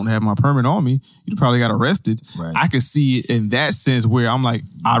 I don't have my permit on me, you'd probably got arrested. Right. I could see it in that sense where I'm like,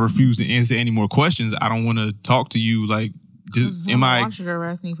 I refuse to answer any more questions. I don't want to talk to you. Like, I want you to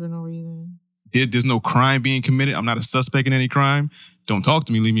arrest me for no reason. There's no crime being committed. I'm not a suspect in any crime. Don't talk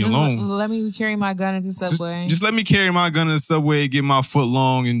to me. Leave me alone. Let me carry my gun into Subway. Just let me carry my gun into Subway, get my foot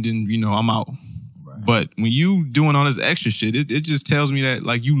long, and then, I'm out. But when you doing all this extra shit, it just tells me that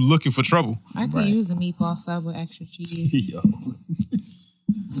like you looking for trouble. I could use the meatball sub with extra cheese.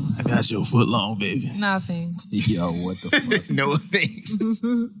 I got your foot long, baby. Nothing. Yo, what the fuck? No thanks.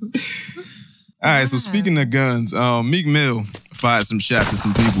 All right, so speaking of guns, Meek Mill fired some shots at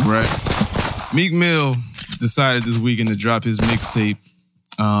some people, right? Meek Mill decided this weekend to drop his mixtape,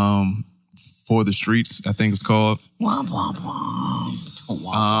 For the Streets, I think it's called.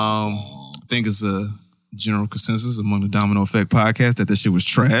 I think it's a general consensus among the Domino Effect podcast that shit was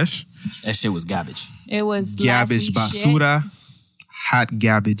trash. That shit was garbage. It was garbage, basura, hot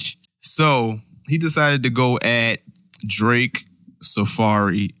garbage. So he decided to go at Drake,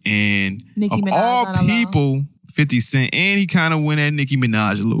 Safari, and Nicki of Minaj all on people, 50 Cent, and he kind of went at Nicki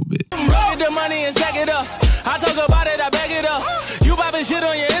Minaj a little bit. Get the money and stack it up. I talk about it, I back it up. You poppin' shit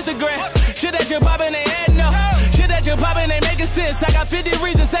on your Instagram. Shit that you poppin' ain't adding up. Shit that you poppin' ain't making sense. I got 50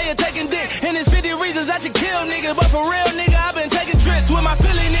 reasons say you're taking dick. And it's 50 reasons I should kill niggas. But for real, nigga, I been taking trips with my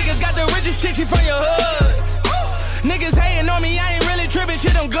Philly niggas. Got the richest chick, she from your hood. Niggas hating on me, I ain't really tripping.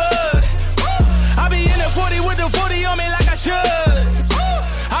 Shit, I'm good. I be in the 40 with the 40 on me like I should.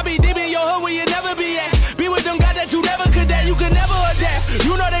 I be deep in your hood where you never be at. Be with them guys that you never could that. You could never adapt.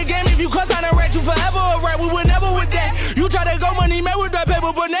 You know the game, if you cuss on a rat, you forever a rat. We were never with that. You try to go money made with that paper,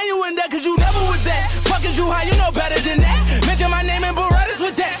 but now you in that cause you never with that. Fuck is you high, you know better than that. Mention my name and Berettas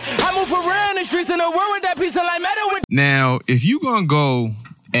with that. I move for real in the streets in the world with that piece of like metal with. Now, if you gonna go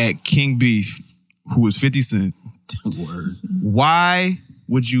at King Beef, who is 50 Cent, Word. why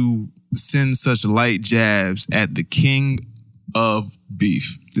would you send such light jabs at the king of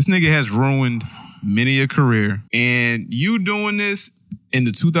beef? This nigga has ruined many a career, and you doing this in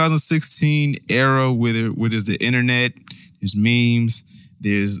the 2016 era where there's the internet, there's memes,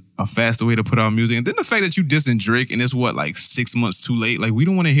 there's a faster way to put out music, and then the fact that you dissing Drake and it's what, like 6 months too late? Like, we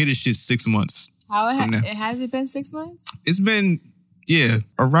don't want to hear this shit 6 months. Has it been 6 months? It's been, yeah,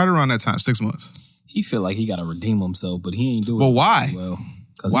 right around that time, 6 months. He feel like he got to redeem himself, but he ain't doing it. But why? Well,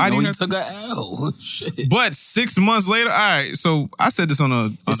 because Why he do you took a L. Shit. But 6 months later, all right. So I said this on a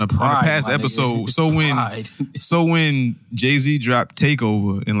past episode. So when Jay-Z dropped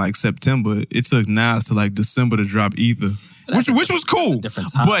Takeover in like September, it took Nas to like December to drop Ether, which was cool.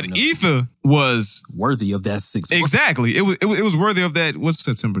 But Ether was worthy of that 6 months. Exactly. It was worthy of that. What's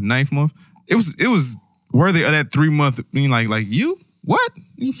September 9th month? It was worthy of that 3 month. I mean, like you. What?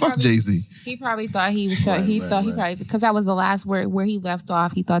 You fuck Jay-Z. He probably thought he probably because that was the last where he left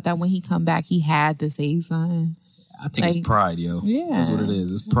off. He thought that when he come back, he had to say something. I think it's pride, yo. Yeah, that's what it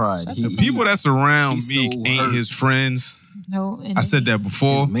is. It's pride. The people that surround Meek ain't his friends. No, I said that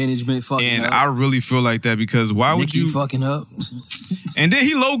before. His management fucking up. I really feel like that because why would you fucking up? And then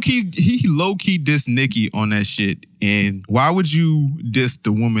he low key dissed Nicki on that shit. And why would you diss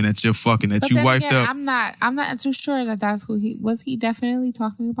the woman that you're fucking that you wifed up? I'm not too sure that that's who he was. He definitely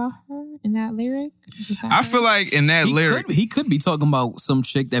talking about her in that lyric. I feel like in that lyric he could be talking about some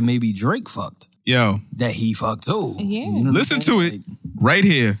chick that maybe Drake fucked. Yo, that he fucked too. Yeah, you know listen to it right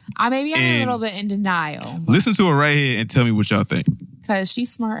here. Maybe I'm a little bit in denial. Listen to it right here and tell me what y'all think. Cause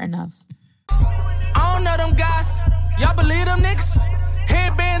she's smart enough. I don't know them guys. Y'all believe them niggas?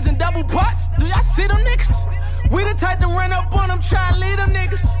 Headbands and double parts. Do y'all see them niggas? We the type to run up on them, try and lead them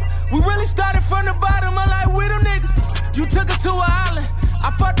niggas. We really started from the bottom, I'm like, we them niggas. You took her to an island.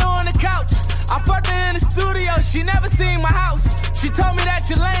 I fucked her on the couch. I fucked her in the studio. She never seen my house. She told me that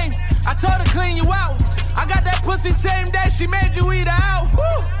you're lame. I told her clean you out. I got that pussy same day she made you eat her out.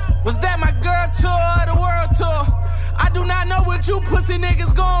 Woo! Was that my girl tour or the world tour? I do not know what you pussy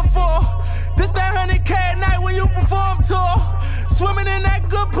niggas going for. This that 100K at night when you perform tour. Swimming in that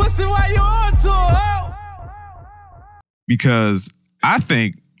good pussy while you on tour. Oh. Because I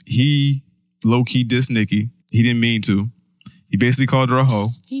think he low-key dissed Nicki. He didn't mean to. He basically called her a hoe.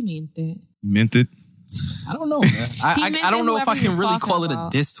 He meant it. Meant it. I don't know, man. I don't know if I can really call it a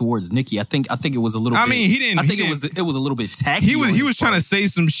diss towards Nicki. I think it was a little. I mean, he didn't. I think it was a little bit tacky. He was trying to say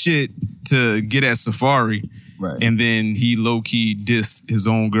some shit to get at Safari, right? And then he low key dissed his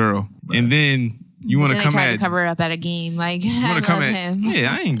own girl, right. And then you want to come at to cover it up at a game, like you want to come at him.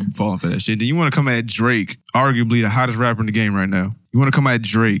 Yeah, I ain't falling for that shit. Then you want to come at Drake, arguably the hottest rapper in the game right now. You want to come at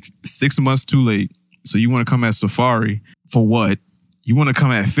Drake 6 months too late, so you want to come at Safari for what? You want to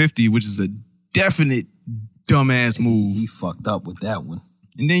come at 50, which is a definite dumbass move. He fucked up with that one.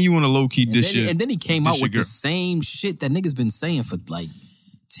 And then you want to low-key diss shit. And then he came out with the same shit that niggas been saying for like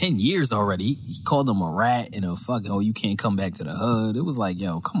 10 years already. He called him a rat and a fucking, you can't come back to the hood. It was like,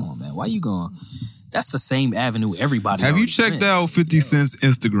 yo, come on, man. Why you going? That's the same avenue everybody. Have you checked out 50 Cent's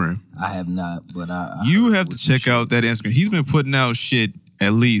Instagram? I have not, but you have to check out that Instagram. He's been putting out shit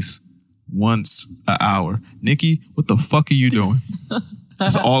at least once an hour. Nicki, what the fuck are you doing?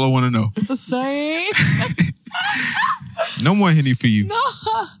 That's all I want to know. Sorry. No more Henny for you. No.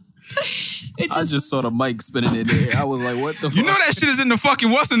 I just saw the mic spinning in there. I was like, what the fuck? You know that shit is in the fucking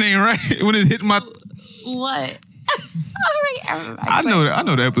what's the name, right? When it hit my... What? I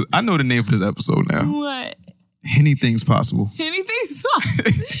know the name for this episode now. What? Anything's possible. Anything's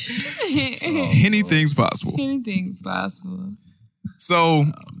possible. Anything's possible. Anything's possible. So,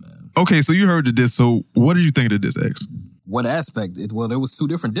 okay, so you heard the diss. So, what did you think of the diss, X? What aspect? Well, there was 2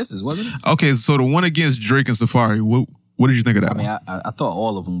 different disses, wasn't it? Okay, so the one against Drake and Safari, what did you think of that? I mean, I thought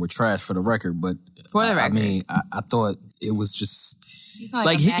all of them were trash for the record, but for the record, I mean, I thought it was just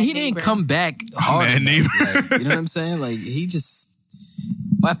like he didn't come back hard enough. Like, you know what I'm saying? Like he just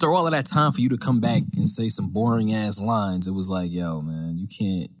after all of that time for you to come back and say some boring ass lines, it was like, yo, man, you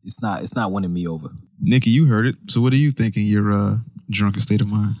can't. It's not winning me over. Nikki, you heard it. So, what do you think in your drunken state of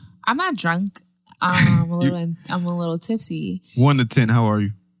mind? I'm not drunk. I'm a little tipsy. 1 to 10, how are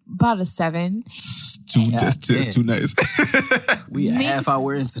you? About a 7. That's too nice. We a half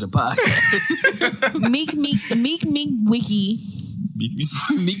hour into the podcast. Meek Wiki.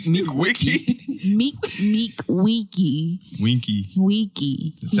 Meek Wiki. Meek Wiki.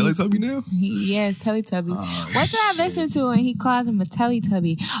 Winky. Teletubby now? Yes, Teletubby. What did I listen to and he called him a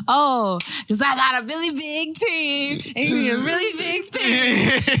Teletubby? Oh, because I got a really big team. And you're a really big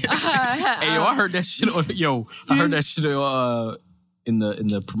team. Hey, yo, I heard that shit in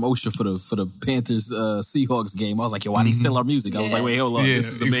the promotion for the Panthers Seahawks game. I was like, yo, why they steal our music? I was like, wait, hold on, this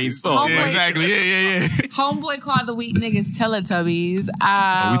is a main song. Yeah, exactly. Yeah. Homeboy called the weak niggas Teletubbies.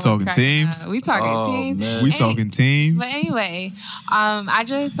 We talking teams? We talking teams. Man. We talking teams. But anyway, I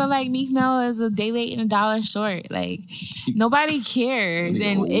just feel like Meek Mill is a day late and a dollar short. Like nobody cares,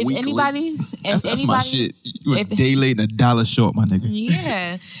 and if anybody, that's my shit. You a day late and a dollar short, my nigga.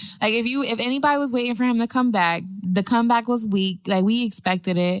 Yeah, like if anybody was waiting for him to come back, the comeback was weak. Like we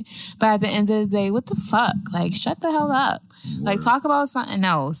expected it, but at the end of the day, what the fuck? Like shut the hell up. Word. Like talk about something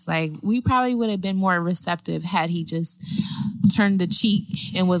else. Like we probably would have been more receptive had he just turned the cheek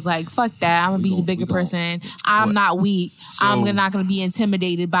and was like, fuck that, I'm gonna be the bigger person. I'm not weak. I'm not gonna be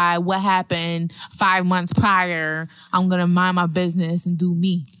intimidated by what happened 5 months prior. I'm gonna mind my business and do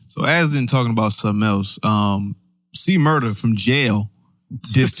me. So as in talking about something else, C Murder from jail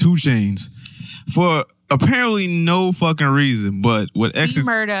dissed 2 Chainz for apparently no fucking reason, but what C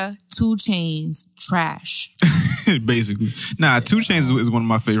Murder, 2 Chainz, trash. Basically. Nah, 2 Chainz is one of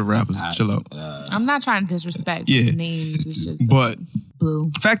my favorite rappers. Chill out. I'm not trying to disrespect the names. It's just but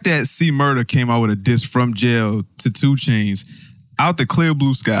blue. The fact that C Murder came out with a diss from jail to 2 Chainz out the clear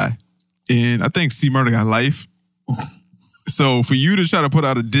blue sky, and I think C Murder got life. So for you to try to put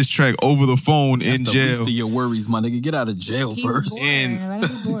out a diss track over the phone That's in the jail, least of your worries, my nigga. Get out of jail first.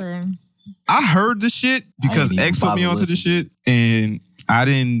 And I heard the shit because X put me onto the shit, and I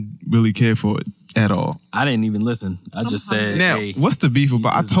didn't really care for it at all. I didn't even listen. I just said, now, hey, what's the beef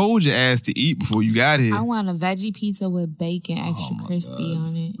about? I told your ass to eat before you got here. I want a veggie pizza with bacon, extra crispy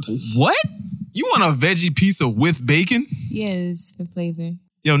on it. What? You want a veggie pizza with bacon? Yes, for flavor.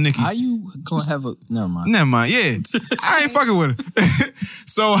 Yo, Nikki. How you gonna have a... Never mind. Yeah. I ain't fucking with it.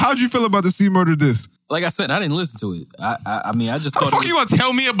 So how'd you feel about the C Murder diss? Like I said, I didn't listen to it. I mean, I just How thought... the fuck you gonna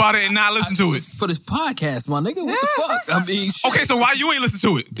tell me about it and not listen to it? For this podcast, my nigga. What the fuck? I mean... Shit. Okay, so why you ain't listen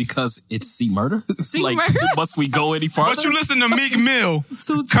to it? Because it's C Murder. C like, Murder? Must we go any farther? But you listen to Meek Mill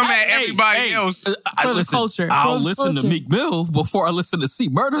come at everybody else. For the culture. I'll listen to Meek Mill before I listen to C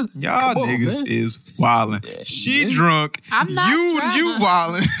Murder. Y'all niggas is wildin'. She drunk. I'm not drunk. You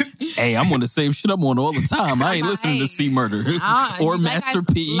wildin'. Hey, I'm on the same shit I'm on all the time. I ain't listening to C Murder or Master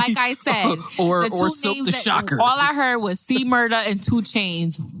P. Like I said, or Silk the Shocker. All I heard was C Murder and 2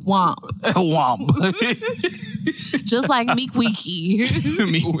 Chainz. Womp. Womp. Just like Meek Wiki.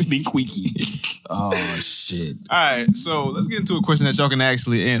 Meek Wiki. Oh, shit. All right, so let's get into a question that y'all can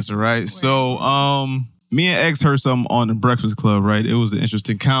actually answer, right? So, me and X heard something on the Breakfast Club, right? It was an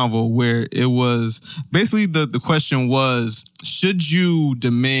interesting convo where it was basically the question was, should you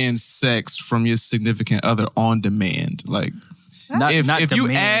demand sex from your significant other on demand? Like, if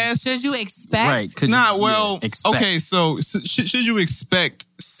you ask, should you expect? Right. Expect. Okay, so should you expect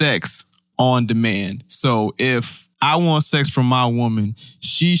sex on demand? So if I want sex from my woman,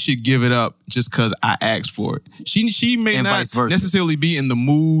 she should give it up just because I asked for it. She may and not necessarily be in the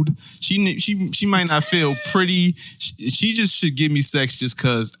mood. She might not feel pretty. She just should give me sex just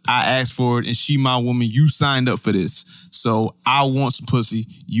because I asked for it and she my woman. You signed up for this. So I want some pussy.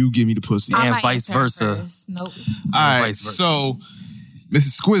 You give me the pussy. And vice versa. Nope. All right. So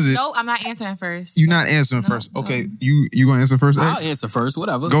Mrs. Squizit. Nope, I'm not answering first. You're not answering first. Okay, you gonna answer first? I'll answer first,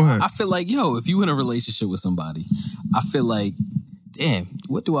 whatever. Go ahead. I feel like, if you in a relationship with somebody, I feel like damn,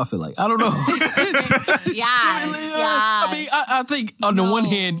 what do I feel like? I don't know. I mean, I think on the one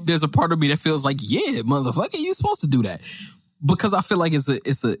hand, there's a part of me that feels like, yeah, motherfucker, you supposed to do that. Because I feel like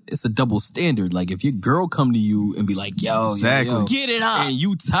it's a double standard. Like if your girl come to you and be like, yo, get it up, and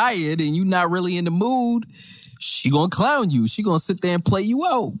you tired and you not really in the mood, she gonna clown you. She gonna sit there and play you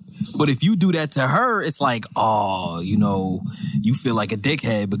out. But if you do that to her, it's like, oh, you feel like a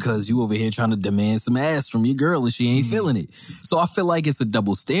dickhead because you over here trying to demand some ass from your girl and she ain't feeling it. So I feel like it's a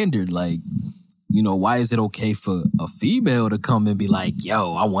double standard. Like, why is it okay for a female to come and be like,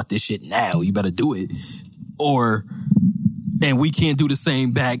 yo, I want this shit now, you better do it? And we can't do the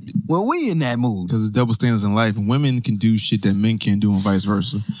same back when we in that mood. Because it's double standards in life. Women can do shit that men can't do and vice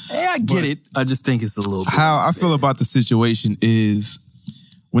versa. Hey, I get it. I just think it's a little bit how unfair. I feel about the situation is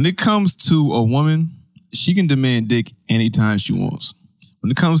when it comes to a woman, she can demand dick anytime she wants. When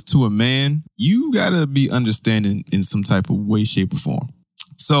it comes to a man, you gotta be understanding in some type of way, shape, or form.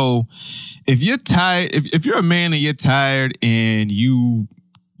 So if you're tired, if you're a man and you're tired and you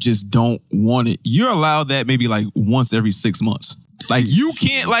just don't want it, you're allowed that maybe like once every 6 months. Like you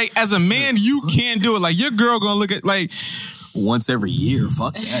can't, like as a man, you can't do it. Like your girl gonna look at like once every year.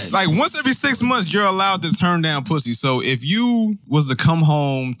 Fuck that. Like once every 6 months, you're allowed to turn down pussy. So if you was to come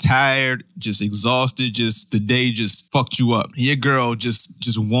home tired, just exhausted, just the day just fucked you up, your girl just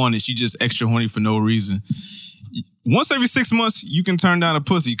wanted, she just extra horny for no reason. Once every 6 months, you can turn down a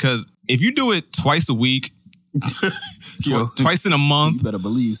pussy because if you do it twice a week, twice in a month, you better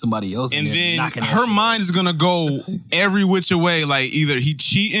believe somebody else. And then her mind is gonna go every which way. Like either he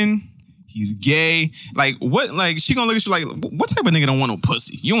cheating, he's gay. Like what? Like she gonna look at you like, what type of nigga don't want no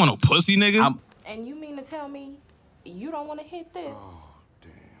pussy? You don't want no pussy, nigga. And you mean to tell me you don't want to hit this? Oh,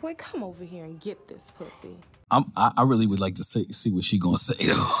 damn. Boy, come over here and get this pussy. I really would like to see what she gonna say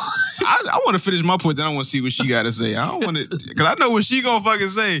though. I want to finish my point. Then I want to see what she got to say. I don't want to because I know what she gonna fucking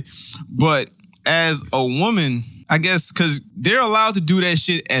say, but. As a woman, I guess, because they're allowed to do that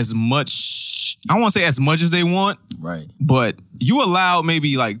shit as much, I won't say as much as they want. Right. But you allow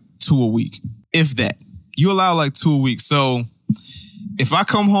maybe like 2 a week, if that. You allow like 2 a week. So if I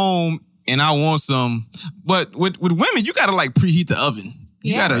come home and I want some, but with women, you gotta like preheat the oven.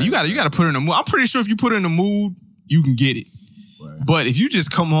 You gotta put her in the mood. I'm pretty sure if you put her in the mood, you can get it. Right. But if you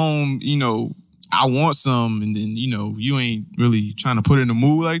just come home, I want some, and then, you ain't really trying to put it in the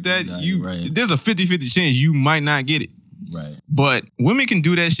mood like that, there's a 50-50 chance you might not get it. Right. But women can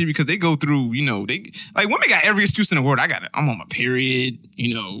do that shit because they go through, women got every excuse in the world. I'm on my period,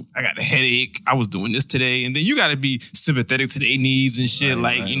 I got a headache. I was doing this today. And then you got to be sympathetic to their needs and shit.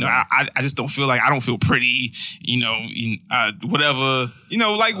 I just don't feel like, I don't feel pretty, whatever.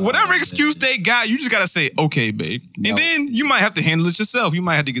 Whatever excuse they got, you just got to say, okay, babe. No. And then you might have to handle it yourself. You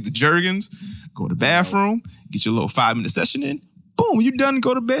might have to get the Jergens, go to the bathroom, get your little 5-minute session in. Boom, you done,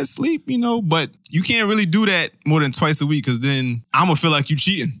 go to bed, sleep, but you can't really do that more than twice a week because then I'm going to feel like you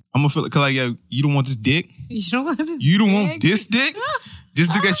cheating. I'm going to feel like, yo, you don't want this dick? You don't want this You don't want this dick? This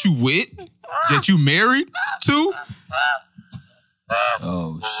dick that you with? That you married to?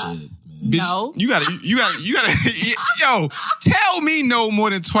 Oh, shit. Bitch, no. You gotta, yo, tell me no more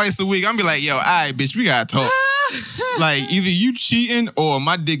than twice a week. I'm be like, yo, all right, bitch, we gotta talk. Like, either you cheating or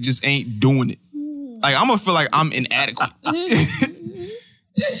my dick just ain't doing it. Like, I'm gonna feel like I'm inadequate.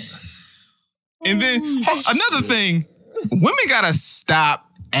 And then, another thing, women gotta stop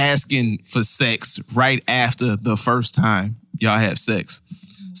asking for sex right after the first time y'all have sex.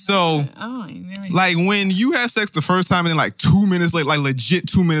 So, like, when you have sex the first time and then, like, 2 minutes later, like, legit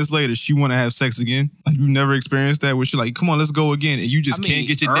 2 minutes later, she want to have sex again. Like, you've never experienced that where she's like, come on, let's go again. And you just can't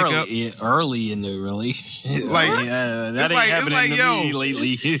get your dick up. Early in the relationship. Like, that ain't happening to me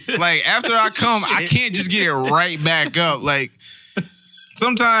lately. Like, after I come, I can't just get it right back up. Like,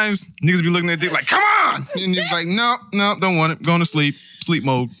 sometimes niggas be looking at dick like, come on! And you're like, no, don't want it. Going to sleep. Sleep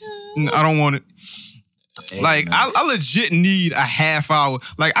mode. I don't want it. Like, I legit need a half hour.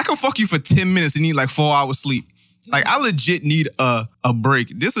 Like, I can fuck you for 10 minutes and need like 4 hours sleep. Like, I legit need a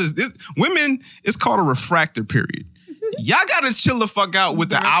break. This women, it's called a refractor period. Y'all gotta chill the fuck out with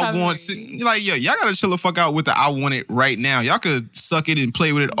the I want. Like, yo, y'all gotta chill the fuck out with the I want it right now. Y'all could suck it and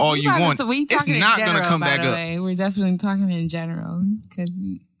play with it all you want. It's not gonna come back up. We're definitely talking in general because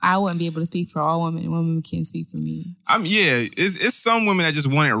I wouldn't be able to speak for all women. Women can't speak for me. It's some women that just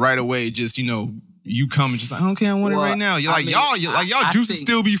want it right away. Just, you come and just like, okay, I want it right now. You're like, y'all juices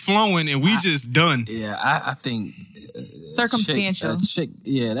still be flowing and we just done. Yeah, I think Circumstantial. Chick,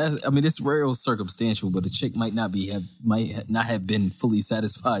 that's. I mean, it's real circumstantial, but a chick might not have been fully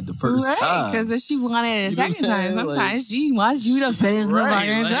satisfied the first time. Because if she wanted it a second time, sometimes like, she wants you to finish the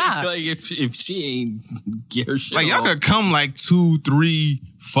fucking job. Like if she ain't get her shit like y'all off. could come like 2, 3,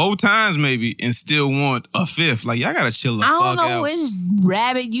 4 times maybe and still want a 5th. Like y'all gotta chill the fuck out. I don't know which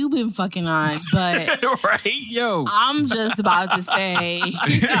rabbit you been fucking on, but right, yo. I'm just about to say,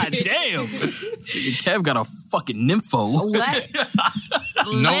 God damn, Kev got a fucking nympho. What?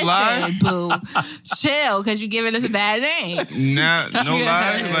 No lie, boo. Chill, because you're giving us a bad name. Nah, no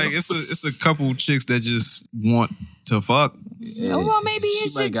lie. Like it's a couple chicks that just want to fuck. Yeah. Oh, well, maybe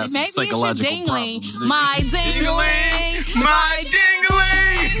it's your dingling. Problems, My dingling. My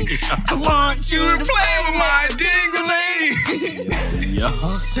dingling. I want you to play with my dingling.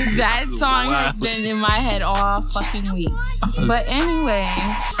 That song has been in my head all fucking week. But anyway,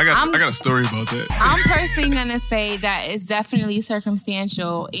 I got a story about that. I'm personally gonna say that it's definitely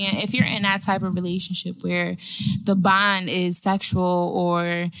circumstantial, and if you're in that type of relationship where the bond is sexual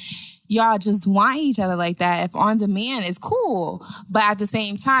or y'all just want each other like that, if on demand is cool, but at the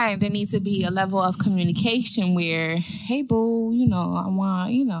same time there needs to be a level of communication where, hey boo, I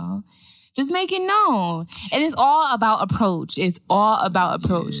want, just make it known. And it's all about approach. It's all about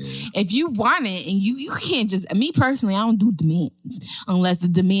approach. Yeah. If you want it and you can't just, me personally, I don't do demands unless the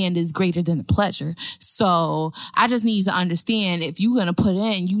demand is greater than the pleasure. So I just need to understand if you're going to put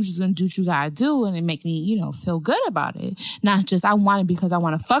in, you just going to do what you got to do and it make me, feel good about it. Not just I want it because I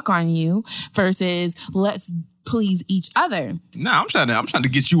want to fuck on you versus let's please each other. Nah, I'm trying to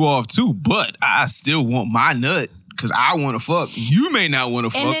get you off too, but I still want my nut. Because I want to fuck. You may not want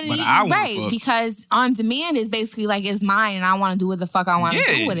to fuck, but I want to fuck. Right, because on demand is basically like it's mine and I want to do what the fuck I want to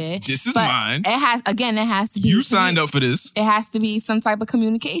do with it. This is mine. It has to be. You signed up for this. It has to be some type of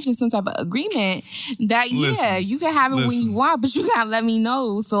communication, some type of agreement that, you can have it when you want, but you got to let me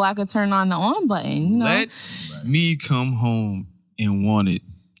know so I could turn on the on button. Let me come home and want it.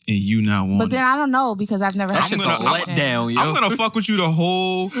 And you not want But then I don't know because I've never had a letdown, yo. I'm gonna fuck with you the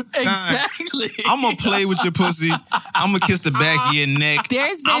whole time. Exactly. I'm gonna play with your pussy. I'm gonna kiss the back of your neck.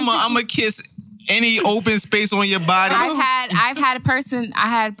 I'm gonna kiss any open space on your body. I've had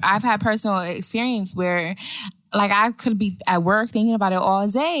personal experience where like I could be at work thinking about it all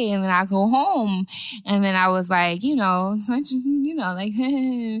day, and then I go home, and then I was like, I just, like,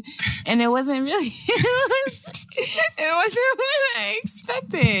 and it wasn't really, it wasn't what I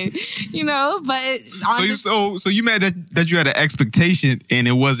expected, But so you mad that you had an expectation and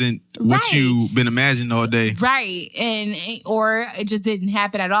it wasn't what you've been imagining all day, right? Or it just didn't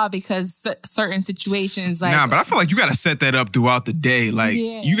happen at all because certain situations, like, nah, but I feel like you gotta set that up throughout the day, like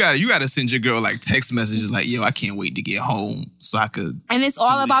you gotta send your girl like text messages, like, yo, I can't wait to get home so I could. And it's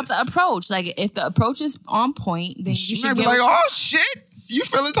all about the approach. Like if the approach is on point, then you should be like, oh shit, you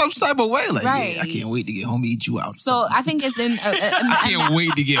feeling some type of way, like, right. Yeah, I can't wait to get home and eat you out. So I think it's I can't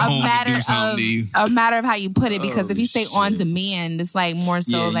wait to get home and do something to you. A matter of how you put it, because if you say on demand, it's like more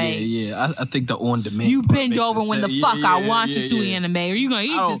so I think the on demand. You bend over when the fuck I want you to, anime, or you gonna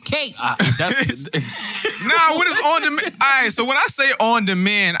eat this cake. Nah, what is on demand? All right, so when I say on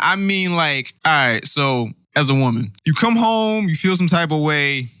demand, I mean like, all right, so as a woman, you come home, you feel some type of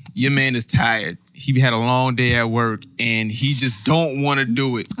way, your man is tired. He had a long day at work and he just don't want to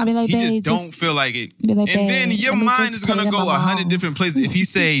do it. I be like, he just don't feel like it. Like, and then your mind is gonna go 100 different places if he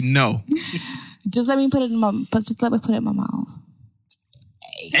say no. Just let me put it in my mouth.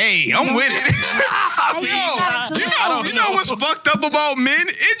 Hey, I'm with it. You know what's fucked up about men?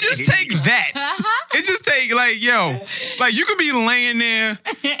 It just take that. It just take like you could be laying there,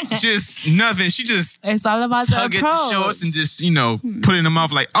 just nothing. She just it's all about tug the at your shorts and just put it in the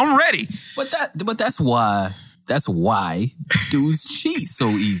mouth like I'm ready. But that's why dudes cheat so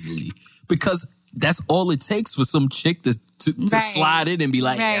easily, because that's all it takes for some chick to slide in and be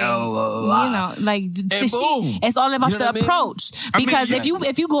like, yo, it's all about the approach. Because if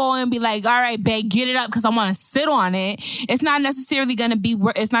you go and be like, all right, babe, get it up because I want to sit on it, it's not necessarily going to be.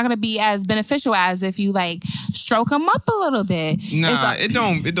 It's not going to be as beneficial as if you like stroke them up a little bit. Nah, it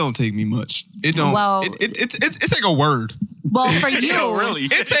don't take me much. It don't. Well, it's like a word. Well, for you, really,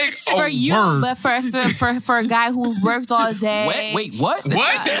 it takes for a you, word. But for a guy who's worked all day, wait, what?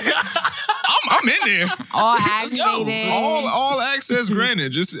 What? I'm in there. All activated. All access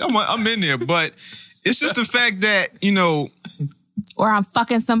granted. Just I'm in there, but it's just the fact that or I'm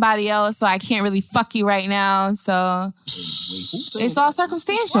fucking somebody else, so I can't really fuck you right now. So it's all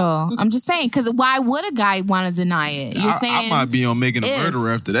circumstantial. I'm just saying, because why would a guy want to deny it? You're saying I might be on Making a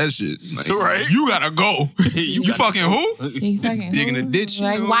Murderer after that shit. Like, right? You gotta go. You fucking who? You fucking digging who? a ditch.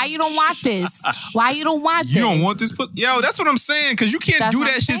 Like, why you don't want this? Why you don't want this? You don't want this pussy? Yo, that's what I'm saying. Because you can't do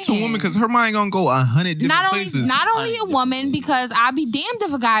that shit to a woman because her mind gonna go 100 different places. Not only a woman, because I'd be damned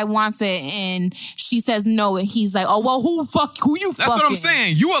if a guy wants it and she says no and he's like, oh, well, who you fucking? That's what I'm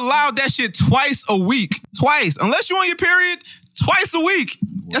saying. You allowed that shit twice a week. Twice. Unless you're on your period, twice a week.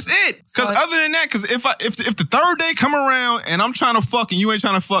 That's it. Because other than that, because if the third day come around and I'm trying to fuck and you ain't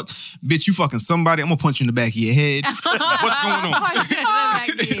trying to fuck, bitch, you fucking somebody, I'm gonna punch you in the back of your head. What's going on? Like,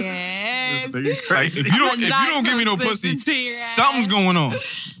 if you don't give me no pussy, something's going on.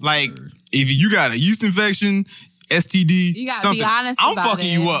 Like, if you got a yeast infection, STD, you gotta something, be honest I'm about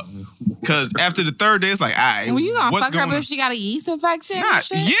fucking you up. Because after the third day, it's like, all right, well, you gonna what's fuck her going on? if she got a yeast infection?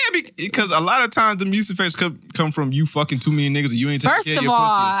 Yeah, because a lot of times the yeast infections come from you fucking too many niggas and you ain't taking care of your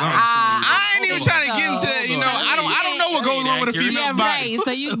pussy or something. I ain't even trying to get into that. You know, I don't know what goes on with a female's body. Right.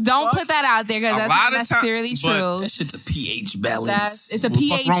 So you don't put that out there because that's not necessarily true. That shit's a pH balance. It's a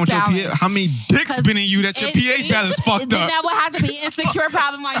pH balance. How many dicks been in you that your pH balance fucked up? Then that would have to be an insecure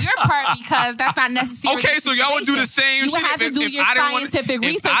problem on your part because that's not necessary. Okay, so y'all would do the same shit. You would have to do your scientific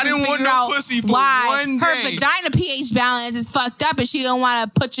research. I didn't want no pussy for why one her day. vagina pH balance is fucked up and she don't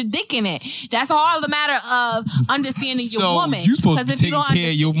want to put your dick in it. That's all the matter of understanding your woman. You supposed to be taking care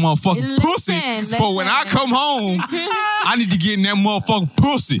of your motherfucking pussy. For when I come home, I need to get in that motherfucking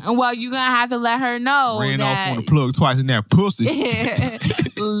pussy. Well, you're gonna have to let her know. Ran off on the plug twice in that pussy.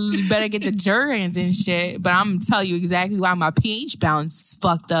 You better get the Jergens and shit. But I'm gonna tell you exactly why my pH balance is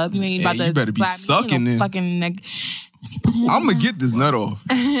fucked up. You ain't about to. You better be sucking it. Fucking. I'm gonna get this nut off.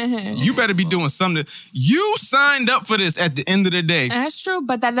 You better be doing something. You signed up for this at the end of the day. That's true,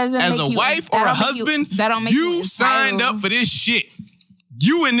 but that doesn't as make a you, wife or a husband. That don't make you signed up for this shit.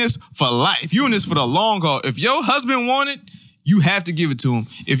 You in this for life. You in this for the long haul. If your husband want it, you have to give it to him.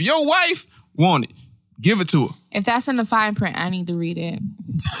 If your wife want it, give it to her. If that's in the fine print, I need to read it.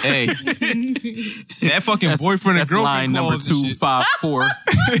 Hey, that fucking boyfriend and girlfriend line number 254,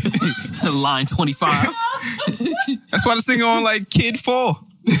 line 25. That's why this thing on like Kid 4.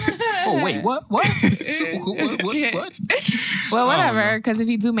 Oh wait, what? What? Well, whatever. Because if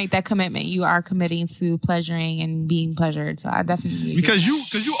you do make that commitment, you are committing to pleasuring and being pleasured. So I definitely because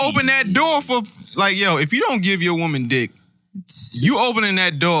you open that door for like yo. If you don't give your woman dick, you opening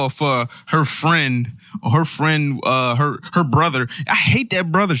that door for her friend or her friend, her brother. I hate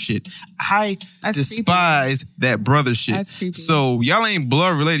that brother shit. That's despise creepy. That brother shit. That's creepy. So y'all ain't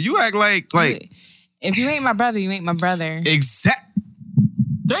blood related. You act like if you ain't my brother, you ain't my brother. Exact.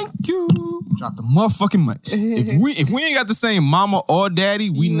 Thank you. Drop the motherfucking mic. If we ain't got the same mama or daddy,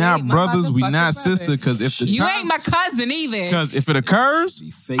 we not brothers, we not sister. Because if the you ain't my cousin either. Because if it occurs,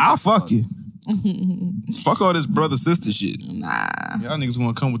 I'll fuck you. Fuck all this brother sister shit. Nah, y'all niggas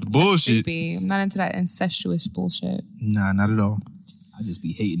want to come with the bullshit. I'm not into that incestuous bullshit. Nah, not at all. I just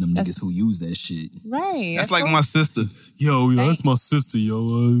be hating them niggas who use that shit. Right. That's like my sister. Yo, that's my sister, yo.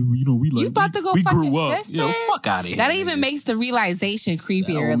 You know, we like, you about to go we fucking grew up. sister? Yo, fuck out of here. That even makes the realization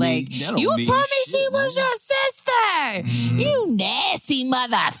creepier. Like, you told me she was your sister. You nasty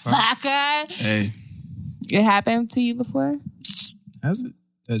motherfucker. Hey. It happened to you before? Has it?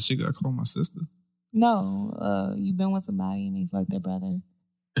 That shit got called my sister? No. You been with somebody and they fucked their brother.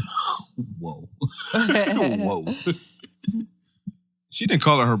 Whoa. Whoa. She didn't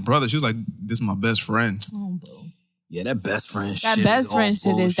call her brother. She was like, "This is my best friend." Oh, bro. Yeah, that best friend that shit. That best friend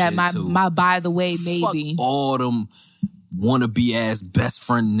shit is that my by the way, maybe. Fuck all them wannabe ass best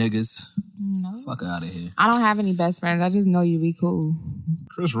friend niggas. No. Fuck out of here. I don't have any best friends. I just know you be cool.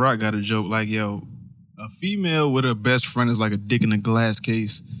 Chris Rock got a joke like, yo, a female with a best friend is like a dick in a glass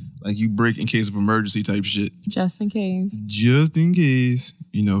case. Like you break in case of emergency type shit. Just in case. Just in case.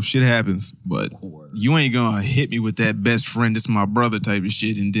 You know, shit happens. But you ain't gonna hit me with that best friend, this is my brother type of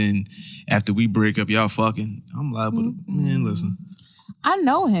shit. And then after we break up, y'all fucking. I'm liable to, man, listen. I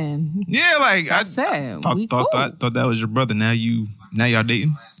know him. Yeah, like That's I thought that was your brother. Now y'all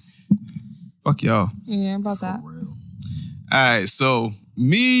dating? Fuck y'all. Yeah, about that. All right, so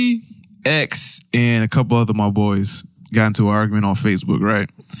me, X, and a couple other my boys got into an argument on Facebook, right?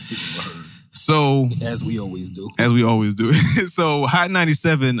 So as we always do. So Hot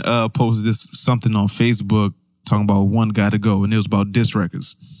 97 posted something on Facebook talking about One Gotta Go, and it was about diss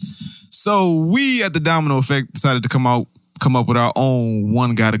records. So we at the Domino Effect decided to come up with our own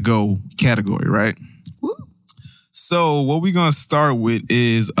One Gotta Go category, right? Woo. So what we're gonna start with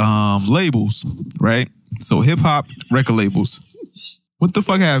is labels, right? So hip hop record labels. What the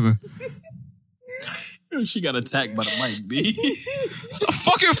fuck happened? She got attacked by the mic, B. Stop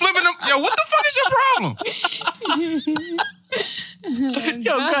fucking flipping them. Yo, what the fuck is your problem?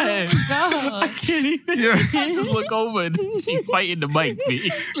 Yo, go ahead. Go. I can't even. Yeah. Just look over and she fighting the mic,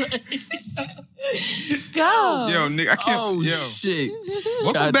 B. Go. Yo, nigga, I can't. Oh, yo. shit.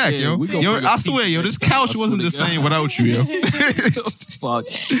 Welcome God back, damn, yo. we gonna Yo, bring a I swear, yo, this pizza next couch time. I wasn't swear the to same God. without you, yo. Fuck.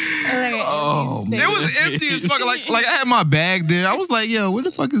 It was empty as fuck. Like I had my bag there. I was like, yo, where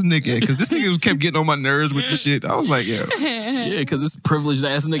the fuck is Nick at? Because this nigga kept getting on my nerves with the shit. I was like, yo. Yeah, because this privileged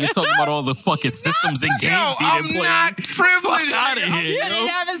ass nigga talking about all the fucking systems and games Yo, he I'm didn't play. not privileged. Fuck out of here, You yo. didn't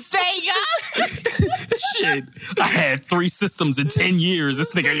have a say, yo. Shit. I had 3 systems in 10 years.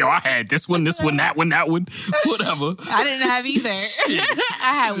 This nigga, yo, I had this one, that one. Whatever. I didn't have either.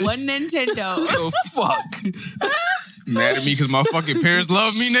 I had one Nintendo. Yo, fuck. Mad at me because my fucking parents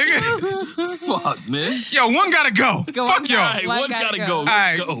love me, nigga. Fuck, man. Yo, one gotta go. Fuck y'all. All right, one gotta go. All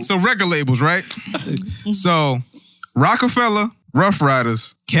Let's right, go. so record labels, right? So, Rockefeller, Rough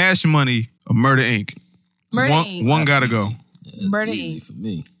Riders, Cash Money, or Murder Inc. Murder Inc. One gotta go. Murder Easy Inc. for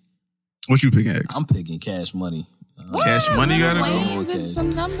me. What you picking, X? I'm picking Cash Money. Cash Money gotta go. Wayne's Okay. and some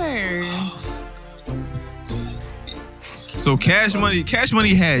numbers. So Cash Money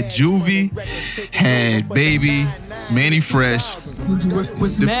had Juvie, had Baby, Manny Fresh.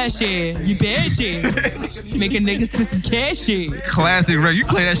 What's that shit? You bad shit. Making niggas put some cash shit. Classic record. You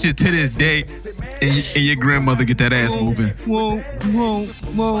play that shit to this day, and your grandmother get that ass moving. Whoa.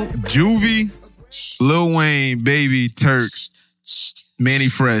 Juvie, Lil Wayne, Baby, Turk, Manny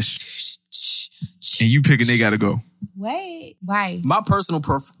Fresh, and you picking they gotta go. Wait. Why? My personal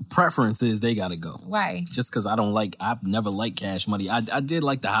preference is they gotta go. Why? Just because I've never liked Cash Money. I did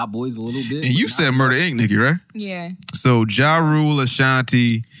like the Hot Boys a little bit. And you said Murder Inc., Nikki, right? Yeah. So Ja Rule,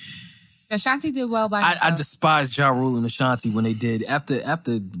 Ashanti. Ashanti did well by I herself. despised Ja Rule and Ashanti when they did after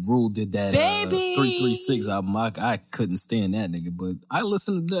Rule did that Baby. 336 album. I couldn't stand that nigga, but I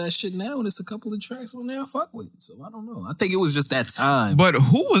listen to that shit now and it's a couple of tracks on there I fuck with. So I don't know. I think it was just that time. But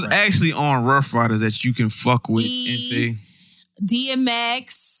who was actually on Rough Riders that you can fuck with and say?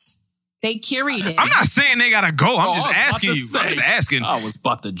 DMX. They curated. I'm not saying they gotta go. I'm Oh, just I was about asking to you. say. I'm just asking. I was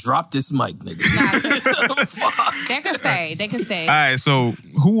about to drop this mic, nigga. Fuck. They could stay. They could stay. All right, so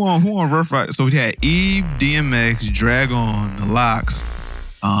who on Rough Riders? So we had Eve, DMX, Drag On, The Locks.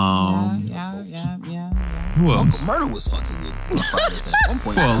 Yeah. Who else? Murder was fucking with Rough Riders at one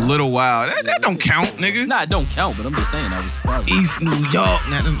point. For a little while. That don't count, nigga. Nah, it don't count, but I'm just saying I was surprised. East New York.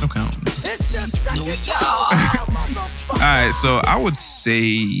 Nah, that don't count. New York. All right, so I would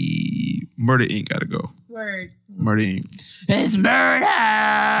say Murder Inc. gotta go. Word. Murder Inc. It's murder.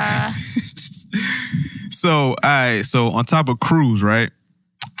 So, all right, so on top of Cruise, right?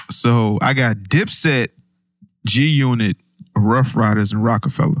 So I got Dipset, G Unit, Rough Riders, and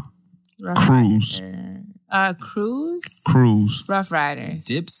Rockefeller. Cruise. Cruise. Rough Riders.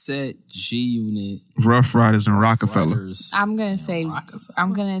 Dipset, G Unit, Rough Riders, and Rockefeller. Riders. I'm gonna say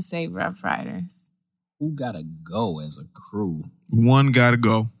Rockefeller. Rough Riders. Who gotta go as a crew? One gotta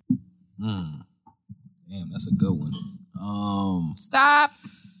go. Damn, that's a good one. Stop.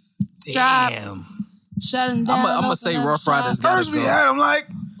 Damn. Shut them down. I'm gonna say Rough Riders gotta First we go. had them like,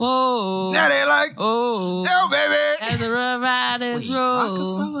 Oh. now they like, Oh. yo, baby. That's a Rough Riders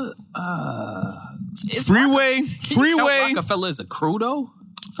rule. Rockefeller. Freeway. Can you count Rockefeller as a crew though?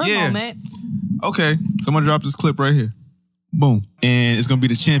 For a moment. Okay, so I'm gonna drop this clip right here. Boom. And it's gonna be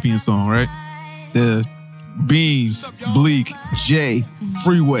the champion song, right? The Beans, Bleak, Jay,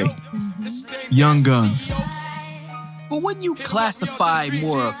 Freeway, Young Guns. But wouldn't you classify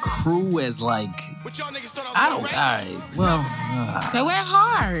more a crew as like, I don't, alright, well. They went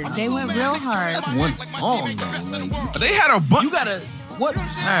hard. They went real hard. That's one song though. Like, They had a bunch. you gotta, what,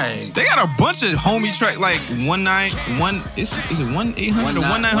 alright. They got a bunch of homie track like 191. Is it 1-800 or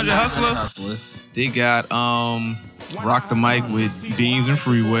 1-900 Hustler? They got Rock the Mic with Beans and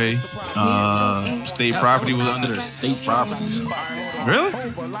Freeway. State Property was under State Property. Really?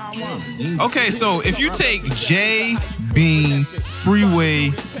 Okay, so if you take Jay, Beans,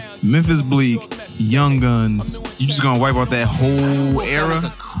 Freeway, Memphis Bleak, Young Guns, you just gonna wipe out that whole era? That was a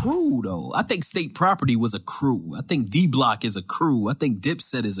crew though. I think State Property was a crew. I think D Block is a crew. I think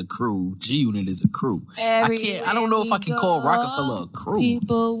Dipset is a crew. G Unit is a crew. I don't know if I can call Rockefeller a crew.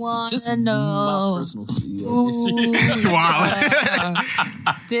 People want Just to know. my personal Wow.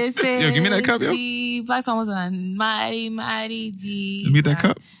 This is Yo, give me that cup, yo. D. Black's almost done. Mighty D. Let me get that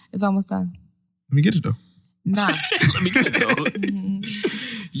cup. It's almost done. Let me get it though. Nah. Let me get it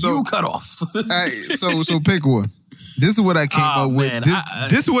though. You cut off. All right, so pick one. This is what I came up with. Man,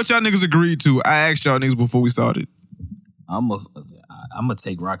 This is what y'all niggas agreed to. I asked y'all niggas before we started. I'm gonna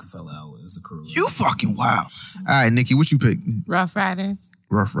take Rockefeller out as the crew. You fucking wow. All right, Nikki, what you pick? Rough Riders.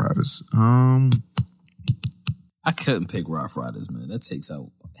 Rough Riders. I couldn't pick Rough Riders, man. That takes out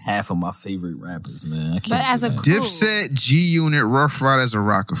half of my favorite rappers, man. I can't But as do a that. crew, Dipset, G-Unit, Rough Riders, or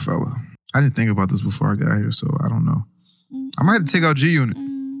Rockefeller. I didn't think about this before I got here, so I don't know. I might have to take out G-Unit.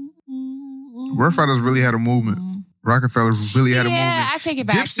 Rough Riders really had a movement. Rockefeller really had a movement. Yeah, I take it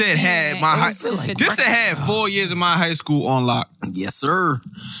back. Dipset had my high. Dipset had 4 years of my high school on lock. Yes, sir.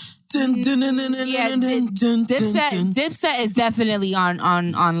 Dipset is definitely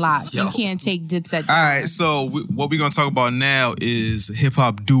on lock. Yo. You can't take Dipset. All right, so what we're gonna talk about now is hip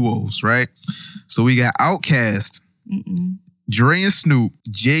hop duos, right? So we got Outkast, Dre and Snoop,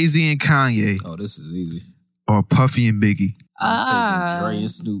 Jay-Z and Kanye, Oh, this is easy. or Puffy and Biggie. I'm taking Dre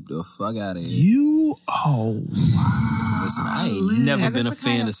and Snoop the fuck out of here. Listen, I ain't never been a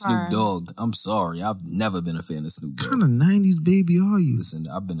fan of Snoop Dogg. I'm sorry. I've never been a fan of Snoop Dogg. What kind of 90s baby are you? Listen,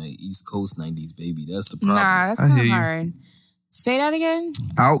 I've been an East Coast 90s baby. That's the problem. Nah, that's I kind hear of you. hard. Say that again.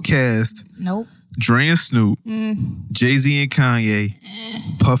 Outkast, Nope. Dre and Snoop, Jay-Z and Kanye,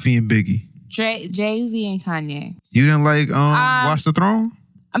 Puffy and Biggie. Jay-Z and Kanye. You didn't like Watch the Throne?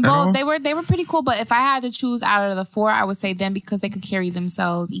 At all? Both they were pretty cool, but if I had to choose out of the four, I would say them because they could carry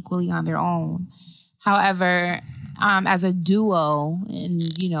themselves equally on their own. However, as a duo, and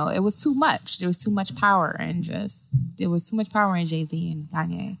it was too much. There was too much power, and there was too much power in Jay-Z and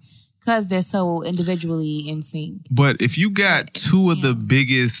Kanye because they're so individually in sync. But if you got two of the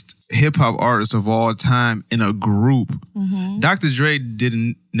biggest hip hop artists of all time in a group, Dr. Dre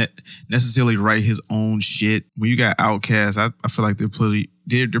didn't necessarily write his own shit. When you got Outkast, I feel like they're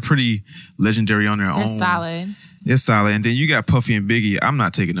pretty legendary on their own. They're solid. They're solid. And then you got Puffy and Biggie. I'm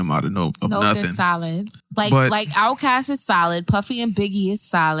not taking them out of nothing. They're solid. Like Outkast is solid. Puffy and Biggie is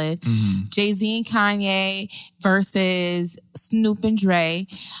solid. Jay-Z and Kanye versus Snoop and Dre.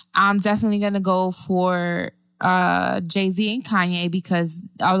 I'm definitely gonna go for Jay-Z and Kanye because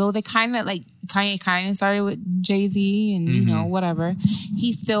although they kind of like Kanye kind of started with Jay-Z and whatever,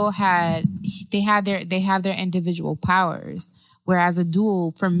 he still they have their individual powers. Whereas a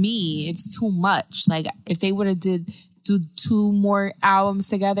duo, for me, it's too much. Like if they would have do 2 more albums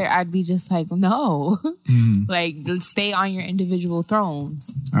together, I'd be just like, no, like stay on your individual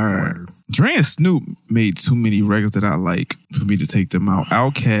thrones. All right. Dre and Snoop made too many records that I like for me to take them out.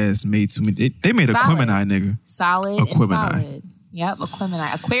 Outkast made too many. They made Solid. Aquemini, nigga. Solid and solid. Yep,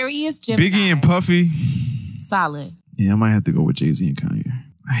 Aquemini. Aquarius, Gemini. Biggie and Puffy. Solid. Yeah, I might have to go with Jay-Z and Kanye.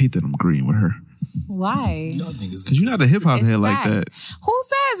 I hate that I'm agreeing with her. Why? Because you're not a hip hop head like that. Who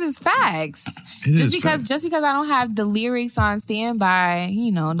says it's facts? It just is because I don't have the lyrics on standby,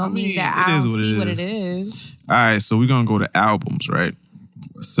 don't mean that I don't see what it is. All right, so we're gonna go to albums, right?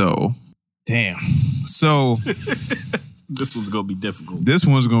 So, damn. So this one's gonna be difficult. This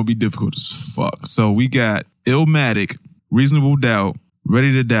one's gonna be difficult as fuck. So we got Illmatic, Reasonable Doubt,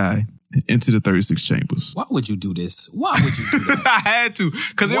 Ready to Die, and Into the 36 Chambers. Why would you do this? Why would you do that? I had to,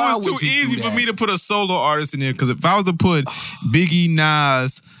 because it was too easy for me to put a solo artist in there. Because if I was to put Biggie,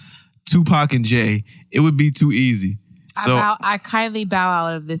 Nas, Tupac, and Jay, it would be too easy. So I kindly bow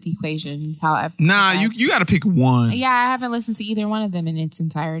out of this equation. However, you got to pick one. Yeah, I haven't listened to either one of them in its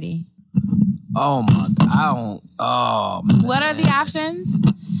entirety. Oh my God, I don't. Oh, man. What are the options?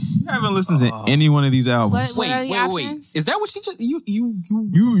 You haven't listened to any one of these albums. What are the options? Is that what you just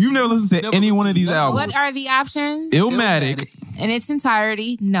You've never listened to any one of these albums? What are the options? Illmatic. In its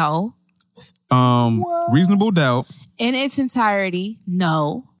entirety, no. Reasonable Doubt. In its entirety,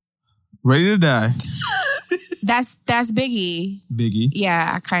 no. Ready to Die. That's Biggie.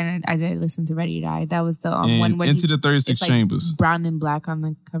 Yeah, I did listen to Ready to Die. That was the one where Into the 36 it's like Chambers. brown and black on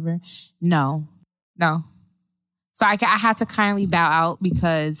the cover. No. So I had to kindly bow out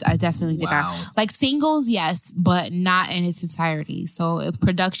because I definitely did not. Like singles, yes, but not in its entirety. So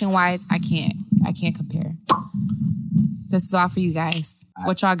production wise, I can't compare. This is all for you guys.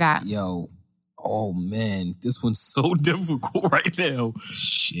 What y'all got? Yo. Oh man, this one's so difficult right now.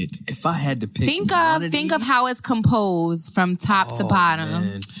 Shit. If I had to pick think of how it's composed from top to bottom.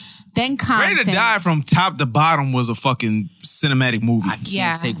 Man. Then content. Ready to Die from top to bottom was a fucking cinematic movie. I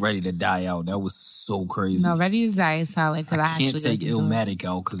can't take Ready to Die out. That was so crazy. No, Ready to Die is solid because I can't take Illmatic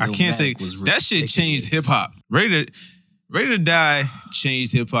out because I can't say that shit changed hip hop. Ready to Die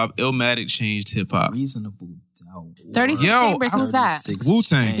changed hip hop. Illmatic changed hip hop. Reasonable Doubt. 36 Chambers. Who's that?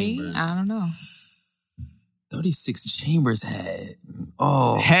 Wu-Tang. See, I don't know. 36 Chambers had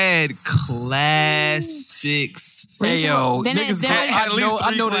classics. Hey yo, Then niggas,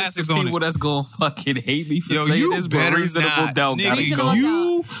 I know there's some people that's gonna fucking hate me for saying this, but reasonable doubt gotta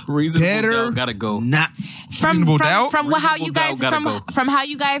go. Reasonable doubt gotta go. From how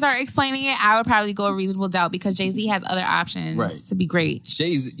you guys are explaining it, I would probably go reasonable doubt because Jay-Z has other options to be great.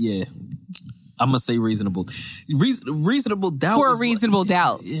 Jay-Z, yeah. I'm gonna say reasonable doubt for a reasonable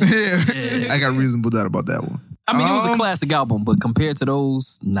doubt. Yeah. I got reasonable doubt about that one. I mean, it was a classic album, but compared to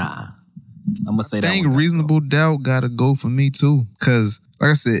those, nah. I'm gonna say that. I think reasonable doubt gotta go for me too, because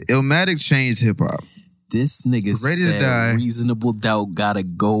like I said, Illmatic changed hip hop. This nigga Ready to Die. Reasonable doubt gotta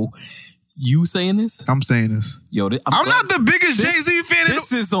go. You saying this? I'm saying this. Yo, I'm not the biggest Jay-Z fan.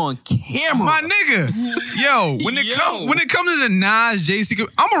 This is on camera, my nigga. Yo, when it comes to the Nas Jay-Z,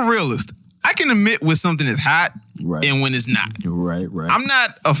 I'm a realist. I can admit when something is hot and when it's not. Right. I'm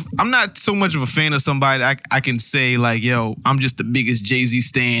not so much of a fan of somebody I can say like, yo, I'm just the biggest Jay-Z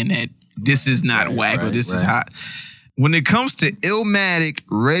stan that this is not whack or this is hot. When it comes to Illmatic,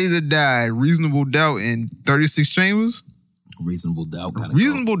 Ready to Die, Reasonable Doubt, and 36 Chambers, Reasonable Doubt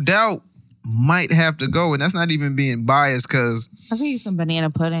Doubt might have to go, and that's not even being biased because I'll give you some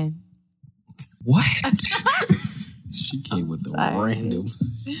banana pudding. What? She came with the randoms.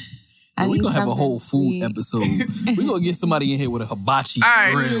 We're going to have a whole food episode. We're going to get somebody in here with a hibachi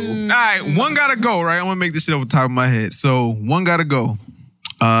grill. All right, one got to go, right? I'm going to make this shit off the top of my head. So, one got to go.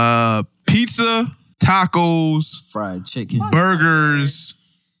 Pizza, tacos, fried chicken, burgers,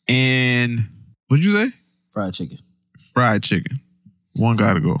 and what'd you say? Fried chicken. Fried chicken. One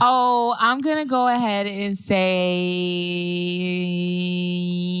got to go. Oh, I'm going to go ahead and say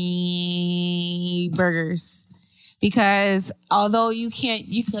burgers. Because although you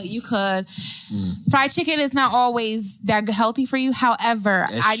could fried chicken is not always that I for you. However,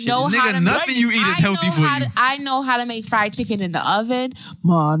 I know how to nothing you eat is healthy for you. I know how to make fried chicken in the oven.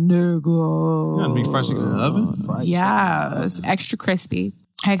 My nigga. You gotta make fried chicken in the oven? It's extra crispy.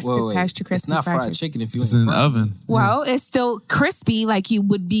 Extra crispy. It's not fried chicken if you it's in the oven. Well, it's still crispy like you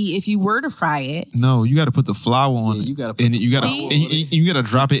would be if you were to fry it. No, you got to put the flour on it. You got to you got to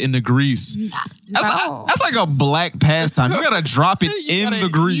drop it in the grease. That's like a black pastime. You got to drop it in the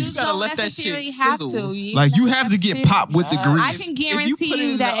grease. You don't let that shit sizzle. Like you have to get popped with the grease. I can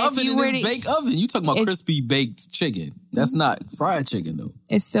guarantee you that if you were to bake oven, you talking about crispy baked chicken. That's not fried chicken though.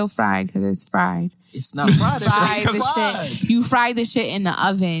 It's still fried because it's fried. It's not fried. Shit. You fry the shit in the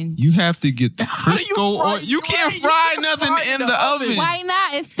oven. You have to get the Crisco or you can't fry nothing in the oven. Why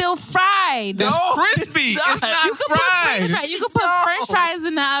not? It's still fried. It's crispy. It's not fried. You can put French fries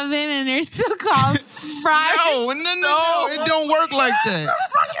in the oven and they're still called fried. No, it don't work like that. What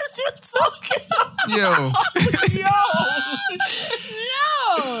the fuck is you talking about? Yo.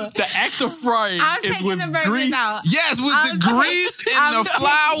 No. The act of frying is with grease. Yes, with the grease and the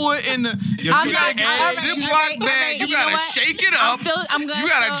flour and the. You gotta get a Ziploc bag. You gotta shake it up. You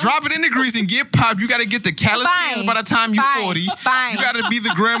gotta drop it in the grease and get popped. You gotta get the callous hands by the time you're 40. You gotta be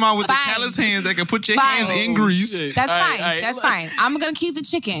the grandma with the callous hands that can put your hands in grease. That's fine. That's fine. I'm gonna keep the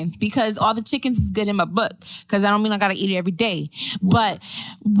chicken because all the chickens is good in my book. Because I don't mean I gotta eat it every day. But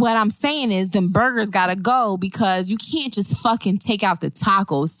what I'm saying is them burgers gotta go because you can't just fucking take out the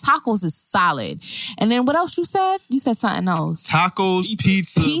tacos. Tacos is solid. And then what else you said? You said something else. Tacos,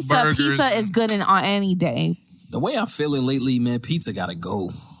 pizza, burgers. Pizza is good on any day. The way I'm feeling lately, man, pizza gotta go.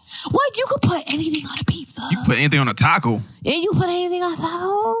 What? You could put anything on a pizza. You can put anything on a taco. And you put anything on a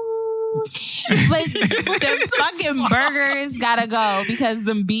taco? But the fucking burgers gotta go because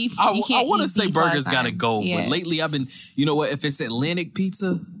the beef. I want to say burgers gotta go, but lately I've been, you know what? If it's Atlantic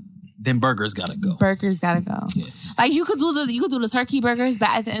pizza, then burgers gotta go. Burgers gotta go. Yeah. Like you could do the turkey burgers, but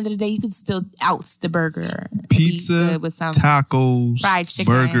at the end of the day, you could still oust the burger. Pizza with some tacos, fried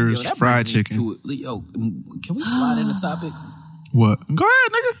chicken, burgers, fried chicken. Yo, can we slide in the topic? What? Go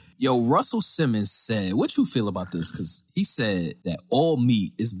ahead, nigga. Yo, Russell Simmons said, what you feel about this? Because he said that all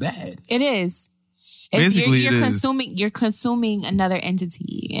meat is bad. It is. You're consuming another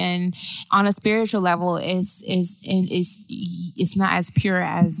entity, and on a spiritual level, it's not as pure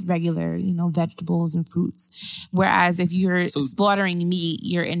as regular, vegetables and fruits. Whereas if you're slaughtering meat,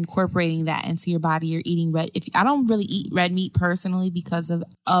 you're incorporating that into your body. You're eating red. I don't really eat red meat personally because of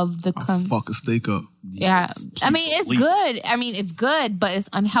the fuck a steak up. Yeah, I mean it's good. It's good, but it's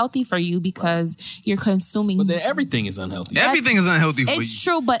unhealthy for you because you're consuming. But then everything is unhealthy. Everything is unhealthy for you. It's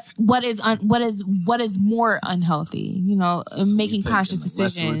true, but what is more unhealthy? Making conscious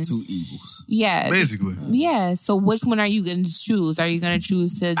decisions. Two evils. Yeah, basically. Yeah. So which one are you going to choose? Are you going to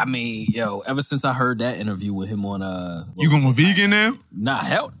choose to? I mean, ever since I heard that interview with him on you going vegan now? Nah,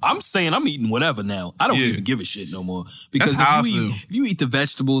 hell, I'm saying I'm eating whatever now. I don't even give a shit no more because if you eat the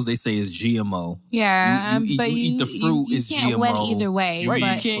vegetables, they say it's GMO. Yeah. Yeah, you eat the fruit. You is can't GMO. win either way. Right,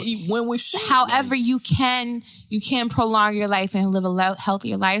 But you can't win with shit. however, you can prolong your life and live a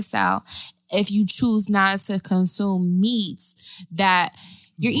healthier lifestyle if you choose not to consume meats that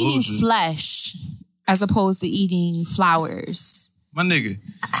you're eating flesh as opposed to eating flowers. My nigga.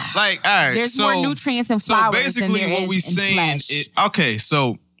 Like, all right. There's more nutrients in flowers than basically there what is we in saying flesh. okay,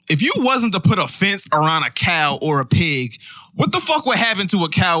 so if you wasn't to put a fence around a cow or a pig, what the fuck would happen to a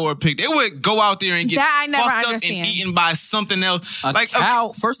cow or a pig? They would go out there and get That I never fucked up and understand. eaten by something else. A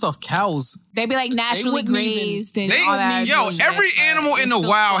cow. First off, cows. They'd be like naturally wouldn't even- grazed and all that. every animal in the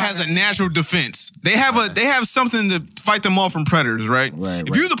wild has a natural defense. They have something to fight them off from predators, right?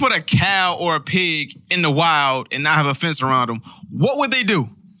 If you was to put a cow or a pig in the wild and not have a fence around them, what would they do?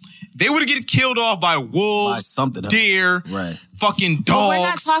 They would get killed off by wolves, deer, fucking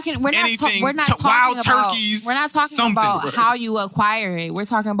dogs. But we're not talking. wild turkeys. We're not talking something. about how you acquire it. We're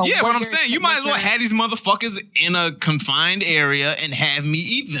talking about Yeah, what but I'm you're- saying you might as well what you're- have these motherfuckers in a confined area and have me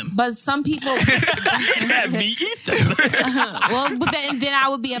eat them. But some people have me eat them. Well, but then I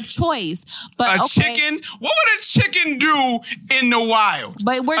would be of choice. But A okay. chicken? What would a chicken do in the wild?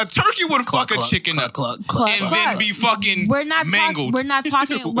 But a turkey would fuck a chicken up and then be fucking mangled. We're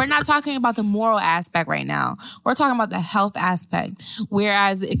not talking about the moral aspect right now. We're talking about the health aspect.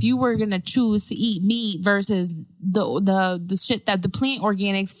 Whereas if you were gonna choose to eat meat versus the shit that the plant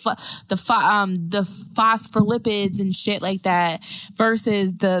organics, the phospholipids and shit like that,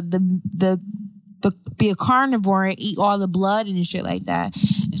 versus be a carnivore and eat all the blood and shit like that.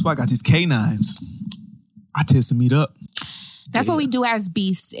 That's why I got these canines. I test the meat up. That's what we do as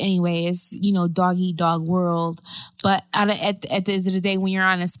beasts anyway. It's, dog eat dog world. But at the end of the day, when you're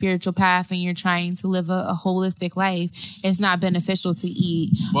on a spiritual path and you're trying to live a holistic life, it's not beneficial to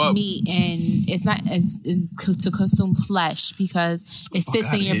eat meat and it's not to consume flesh because it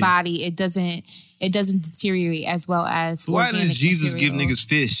sits in your body. It doesn't deteriorate as well as Why didn't Jesus give niggas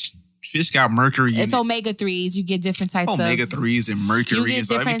fish? Fish got mercury in It's it. omega-3s. You get different types of omega-3s and mercury. You get and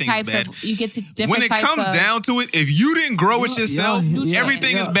so different everything's types bad. of. You get to different When it types comes of, down to it, if you didn't grow it yourself,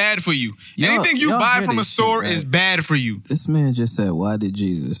 everything is bad for you. Anything you buy from a store is bad for you. This man just said, why did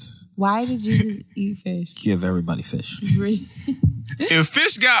Jesus eat fish? give everybody fish? If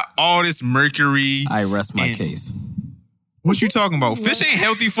fish got all this mercury, I rest my case. What you talking about? Fish ain't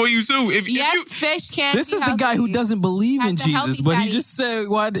healthy for you too. Fish can't. This is the guy who doesn't believe in Jesus, but he just said,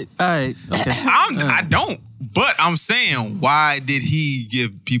 "Why did?" All right, okay. I don't. But I'm saying, why did he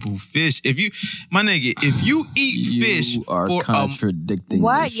give people fish? If you eat fish, you are contradicting.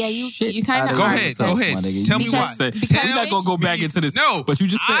 What? Yeah, you kind of go ahead. Tell me why. We're not gonna go back into this. No, but you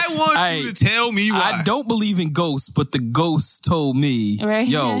just said I want you to tell me why. I don't believe in ghosts, but the ghost told me, right.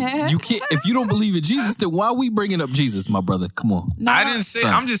 "Yo, you can't. If you don't believe in Jesus, then why are we bringing up Jesus, my brother? Come on." No, I didn't say.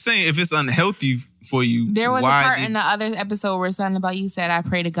 I'm just saying, if it's unhealthy for you, there was a part in the other episode where something about you said, "I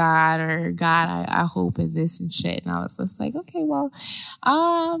pray to God," or "God, I hope in this and shit," and I was just like, "Okay, well,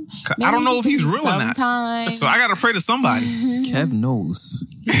 I don't know if he's real or not, so I gotta pray to somebody." Kev knows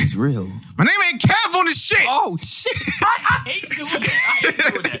he's real. My name ain't Kev on this shit. Oh shit! I hate doing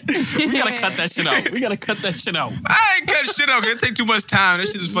that. We gotta cut that shit out. I ain't cut shit out. It take too much time. That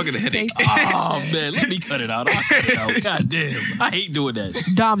shit is fucking a headache. Oh man, let me cut it out. I'll cut it out. God damn, I hate doing that.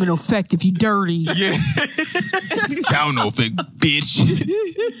 Domino effect if you dirty. Yeah. Domino effect, bitch.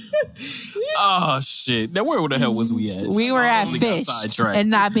 Oh shit! Now where the hell was we at? We were at fish and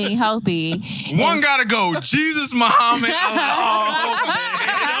not being healthy. One gotta go. Jesus, Muhammad.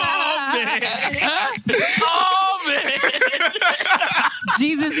 Oh man.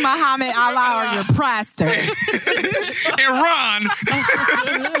 Jesus, Muhammad, Allah, or your pastor. Iran.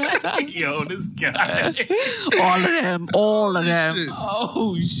 Yo, this guy. All of them.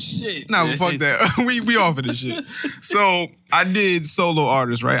 Oh shit. Nah, but fuck that. We off of this shit. So I did solo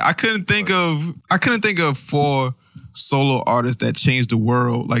artists, right? I couldn't think of 4 solo artists that changed the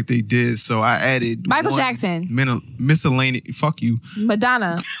world like they did. So I added Michael Jackson. Miscellaneous. Fuck you.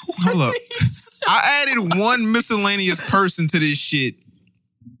 Madonna. Hold up. I added one miscellaneous person to this shit.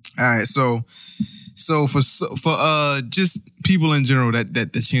 All right, so for just people in general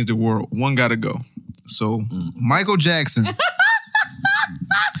that changed the world, one gotta go. So Michael Jackson.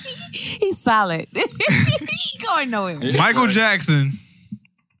 He's solid. He going nowhere. Michael Jackson,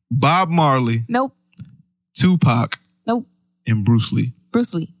 Bob Marley. Nope. Tupac. Nope. And Bruce Lee.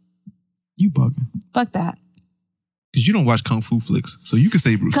 Bruce Lee. You bugging. Fuck that. Because you don't watch Kung Fu flicks, so you can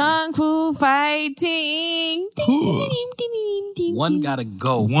say Bruce Lee. Kung Fu fighting. One gotta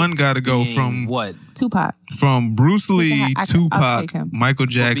go. One gotta go from what? Tupac. From Bruce Lee, I'll Tupac, take him. Michael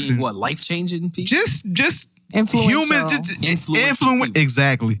Jackson. What, life-changing people? Just influential. humans, just influence.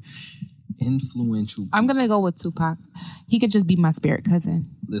 Exactly. influential. I'm gonna go with Tupac. He could just be my spirit cousin.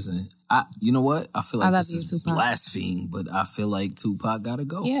 Listen, you know what? I feel I like love this you, is Tupac. blaspheme, but I feel like Tupac gotta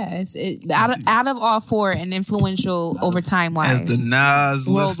go. Yeah, out of all four and influential over time wise. As the Nas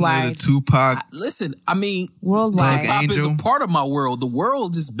listener Worldwide. to Tupac. Listen, I mean, Worldwide. hip hop is a Angel. part of my world. The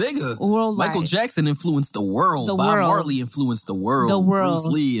world is bigger. Worldwide. Michael Jackson influenced the world. The Bob world. Marley influenced the world. The world.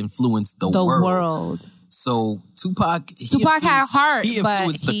 Bruce Lee influenced the The world. world. So Tupac had Influenced- heart. He but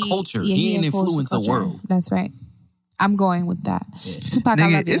influenced the culture. yeah, he didn't influence the culture. world. That's right. I'm going with that. Tupac, I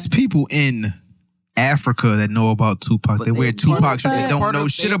Nigga, love you. it's people in Africa that know about Tupac. They wear Tupac shit. They don't know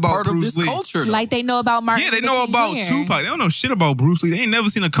shit about Bruce Lee. Like they know about Martin Yeah, they Luther know King about Jr. Tupac. They don't know shit about Bruce Lee. They ain't never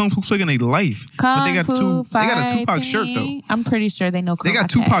seen a kung fu flick in their life. But they got they got a Tupac shirt though. I'm pretty sure they know karate. They got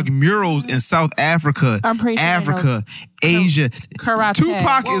Tupac murals in South Africa, I'm pretty sure they Africa, Asia. karate.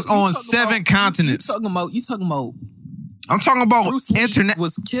 Tupac is Well, you on talking 7 continents. You talking about I'm talking about Bruce Lee internet.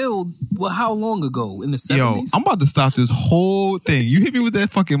 was killed. Well, how long ago? In the 70s? Yo, I'm about to stop this whole thing. You hit me with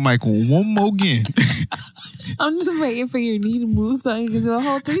that fucking mic one more again. I'm just waiting for your knee to move so I can do a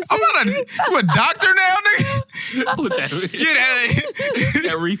whole 360. You a doctor now, nigga? With that,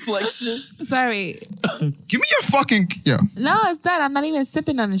 that reflection. Sorry. Give me your fucking No, it's done. I'm not even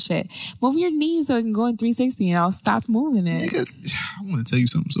sipping on the shit. Move your knees so it can go in 360 and I'll stop moving it. Nigga, I want to tell you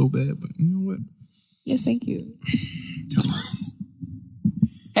something so bad, but you know what? Yes, thank you.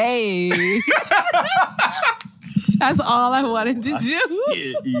 Hey. That's all I wanted to do.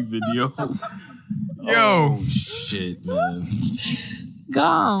 Can't even, yo. Yo. Oh, shit, man.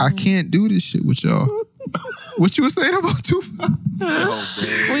 Gone. I can't do this shit with y'all. What you were saying about Tupac? Oh,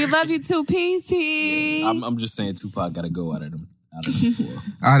 man. We love you too, PC. I'm just saying Tupac got to go out of them 4.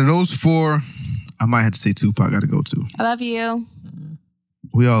 Out of those 4, I might have to say Tupac got to go too. I love you.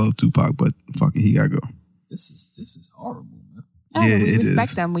 We all love Tupac, but fuck it, he got to go. This is horrible, man. Oh, Yeah, we it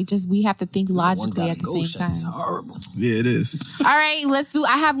respect is. them. We have to think logically at the same time. It's horrible. Yeah, it is. All right, let's do.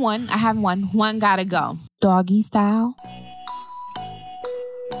 I have one. One gotta go. Doggy style.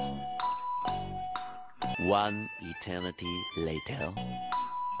 One eternity later.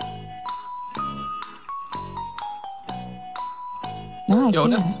 No, Yo,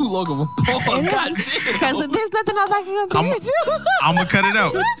 that's too long of a pause. God damn. Because there's nothing else I can compare it to. I'm going to cut it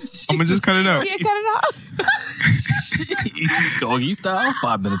out. I'm going to just cut it out. Yeah, cut it out. Doggy style.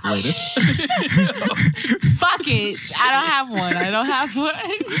 5 minutes later. Fuck it. I don't have one.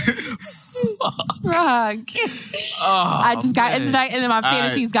 Fuck. I just got and then my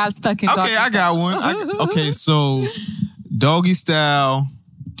fantasies got stuck in. Okay, doggy I got one. Okay, so doggy style,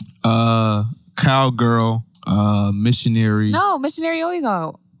 cowgirl, missionary. No, missionary always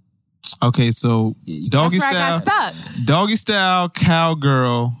out. Okay, so doggy That's where I style, got stuck. doggy style,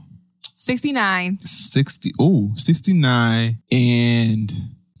 cowgirl, 69. 69, and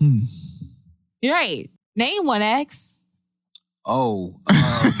You're right. Name one X. Oh,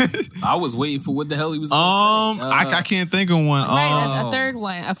 I was waiting for what the hell he was going to say. I can't think of one. Right, a third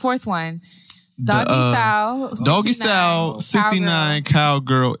one, a fourth one. Doggy style. Doggy style, 69,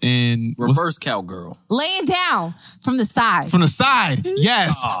 cowgirl, and reverse cowgirl. Laying down from the side. From the side,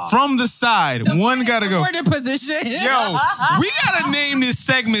 yes, from the side. One gotta go. Forward position. Yo, we gotta name this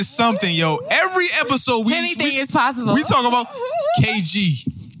segment something. Yo, every episode anything is possible. We talk about KG.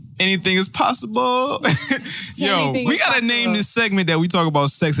 Anything is possible. Yo, Anything we is gotta possible. name this segment that we talk about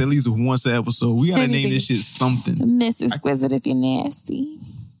sex at least once an episode. We gotta name this shit something. Miss Exquisite if you're nasty.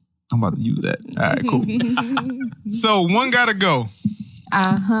 I'm about to use that. All right, cool. So one gotta go.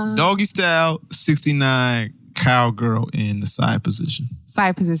 Doggy style, 69, cowgirl in the side position.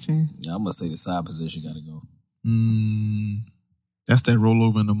 Side position. Yeah, I'm gonna say the side position gotta go. That's that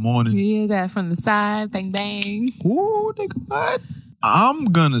rollover in the morning. Yeah, that from the side, bang bang. Ooh, nigga, what? I'm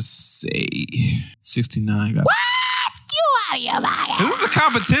gonna say 69. What? You out of your mind. This is a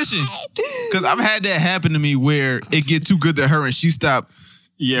competition. Because I've had that happen to me where it get too good to her and she stop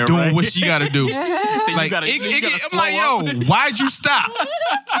doing what she gotta do. Like, I'm like, yo, why'd you stop?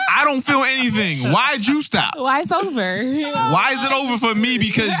 I don't feel anything. Why'd you stop? Why it's over? Why is it over for me?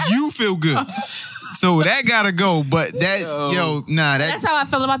 Because you feel good. So that gotta go. But that, That's how I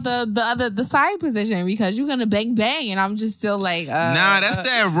feel about the side position because you're gonna bang bang and I'm just still like that's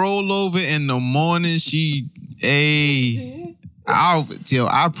that rollover in the morning. I'll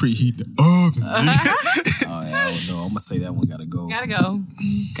preheat the oven. I don't know. I'm gonna say that one gotta go. Gotta go.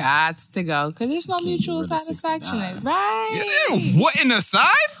 Gots to go. Because there's no mutual satisfaction. Right. What in the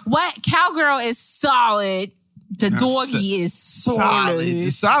side? What? Cowgirl is solid. The doggy is solid. The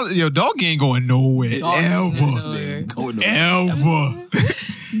solid. Yo, doggy ain't going nowhere. Ever.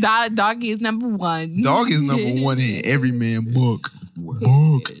 Doggy is number one. Dog is number one in every man book.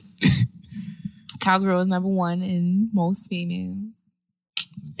 Cowgirl is number one in most females.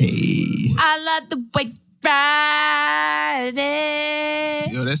 Hey. I love the way Friday.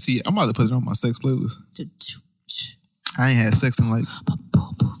 Yo, that's it. I'm about to put it on my sex playlist. I ain't had sex in like, I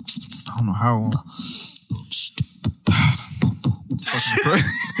don't know how long.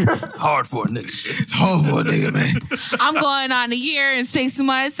 It's hard for a nigga. It's hard for a nigga, man. I'm going on a year and 6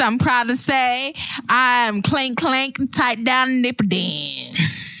 months. I'm proud to say I'm clank, tight down, nipper down.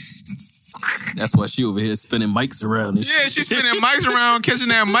 That's why she over here spinning mics around and shit. Yeah, she's spinning mics around, catching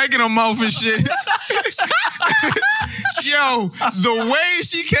that mic in her mouth and shit. Yo, the way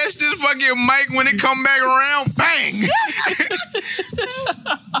she catch this fucking mic when it come back around, bang!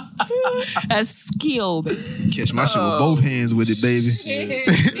 That's skill, baby. Catch my shit with both hands with it, baby.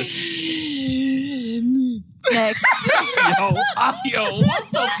 Next. Yo, what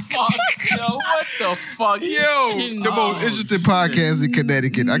the fuck? Yo, what the fuck? Yo, the most interesting podcast in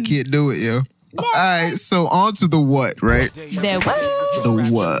Connecticut. I can't do it, yo. All right, so on to the what, right? The what? The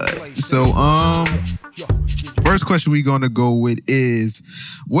what? So, first question we gonna go with is,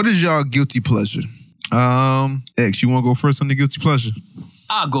 what is y'all guilty pleasure? X, you wanna go first on the guilty pleasure?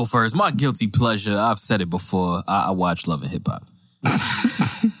 I'll go first. My guilty pleasure, I've said it before, I watch Love and Hip Hop.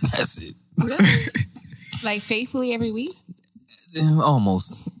 That's it. Really? Like faithfully every week?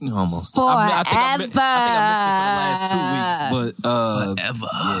 Almost. I think I missed it for the last 2 weeks, but forever.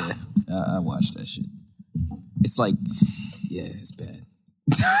 Yeah, I watched that shit. It's like, yeah, it's bad.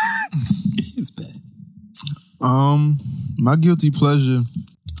 It's bad. My guilty pleasure.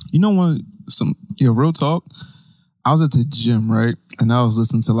 You know what? Real talk. I was at the gym, right, and I was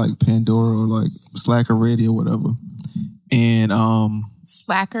listening to like Pandora or like Slacker Radio, or whatever, and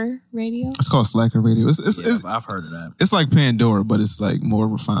Slacker Radio? It's called Slacker Radio. It's I've heard of that. It's like Pandora, but it's like more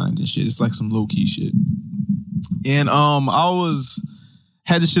refined and shit. It's like some low key shit. And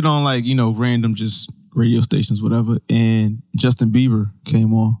had this shit on like, random just radio stations, whatever. And Justin Bieber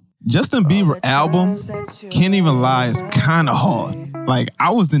came on. Justin Bieber album, can't even lie, it's kind of hard. Like I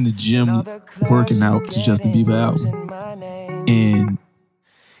was in the gym working out to Justin Bieber album, and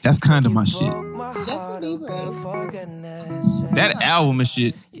that's kind of my shit. Justin Bieber. That album and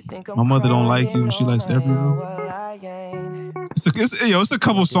shit. My Mother Don't Like You and She Likes Everyone. It's a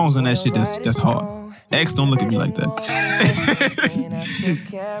couple songs in that shit that's hard. X, don't look at me like that.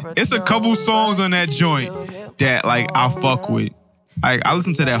 It's a couple songs on that joint that like I fuck with. I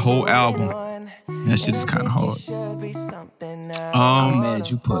listened to that whole album. That shit is kind of hard. I'm mad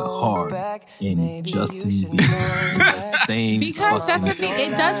you put hard in Justin Bieber. Because Justin Bieber,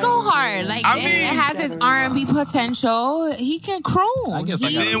 it does go hard. Like it has his R&B potential. He can croon. I guess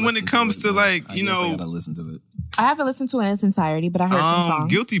then when it comes to like, I gotta listen to it. I haven't listened to it in its entirety, but I heard some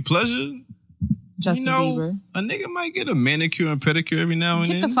songs. Guilty pleasure. Justin Bieber. A nigga might get a manicure and pedicure every now and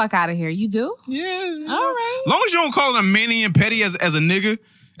then. Get the fuck out of here. You do? Yeah. All right. Long as you don't call it a mani and pedi as a nigga,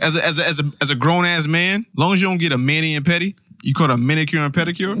 as a grown ass man. Long as you don't get a mani and pedi, you call it a manicure and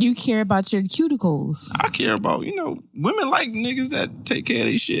pedicure. You care about your cuticles. I care about women like niggas that take care of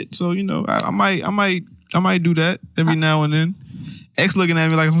their shit. So I might do that every now and then. X looking at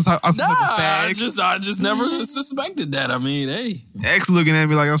me like I'm some type of fag. I just never suspected that. I mean, hey. X looking at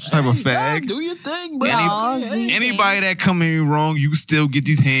me like I'm some type of fag. Do your thing, bro. Anybody that come at me wrong, you still get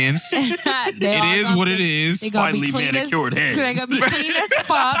these hands. It is what it is. Finally manicured hands. They're gonna be clean as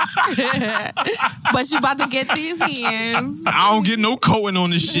fuck. But you about to get these hands. I don't get no coating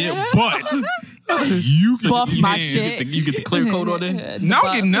on this shit, but you buff my shit. You get the clear coat on there? No, I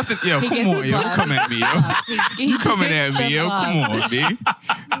don't get nothing. Yo, come on, yo. Don't come at me, yo. You coming at me, yo. Come on, B.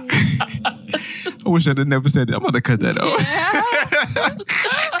 I wish I'd have never said that. I'm about to cut that off.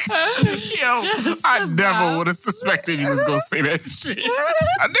 Yo, I never would have suspected you was gonna say that shit. A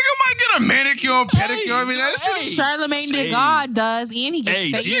nigga might get a manicure and pedicure. I mean, that shit. Charlemagne the God does, and he gets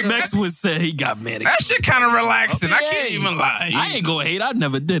facial. Max would say he got manicure. That shit kind of relaxing. I can't even lie. I ain't gonna hate. I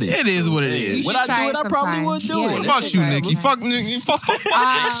never did it. It is what it is. Would I do it? I probably would do it. What about you, Nikki? Fuck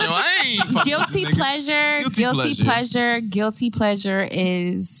that show. I ain't fucking guilty pleasure. Guilty pleasure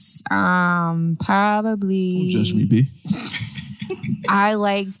is probably. Don't judge me, B. I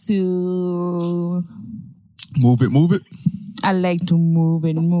like to move it. I like to move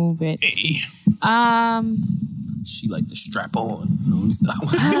it. Hey. She like to strap on.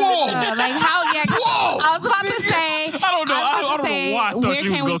 Whoa! Like how? Yeah. Whoa! I was about to say. I don't know. I don't know why I thought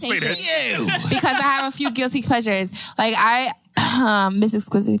you was gonna say that. Because I have a few guilty pleasures. Like Miss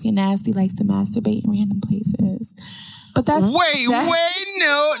Exquisite, if you're nasty, likes to masturbate in random places. But that's no,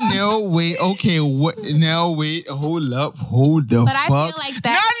 wait, okay, what? Now wait, hold the but fuck. But I feel like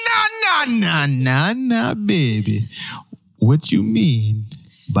that. Nah, baby. What you mean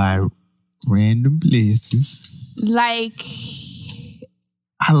by Random places. Like,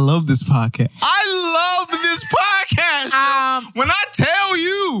 I love this podcast. I love this podcast. When I tell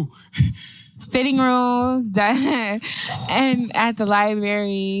you, fitting rooms and at the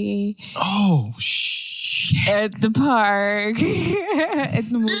library. Oh shit! At the park, at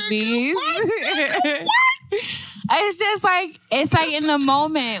the movies. It's just like in the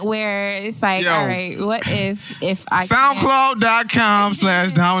moment where it's like, all right, what if I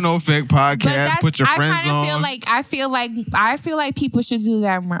SoundCloud.com/Domino Effect Podcast. Put your friends on. I feel like people should do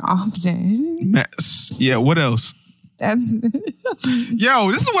that more often. Yeah. What else? That's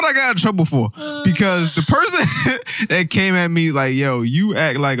yo, this is what I got in trouble for. Because the person that came at me like, yo, you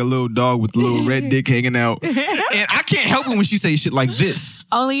act like a little dog with a little red dick hanging out. And I can't help it when she say shit like this.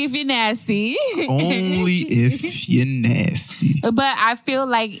 Only if you're nasty. Only if you're nasty. But I feel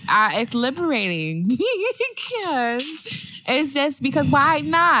like it's liberating. Because it's just because why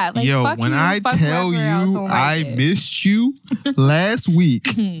not? Like, yo, fuck when you, I fuck tell you I missed you last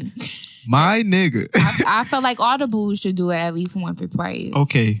week. My nigga. I feel like Audible should do it at least once or twice.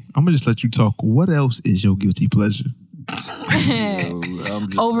 Okay, I'm gonna just let you talk. What else is your guilty pleasure?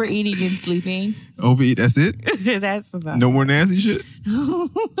 Overeating and sleeping. Overeat, that's it? That's about no more nasty shit?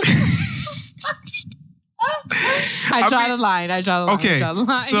 I draw the line. Okay,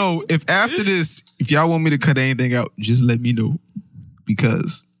 so if after this, if y'all want me to cut anything out, just let me know.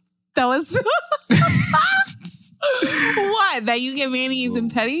 Because that was what? That you get manis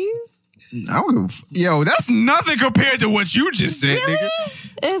and petties? I don't give yo, that's nothing compared to what you just said, really?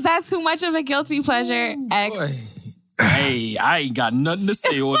 Nigga. Is that too much of a guilty pleasure? Hey, I ain't got nothing to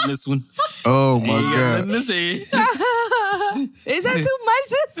say on this one. Oh my God. Nothing to say. Is that too much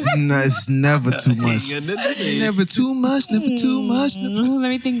to say? No, it's never too much. Never too much. Never too much. Let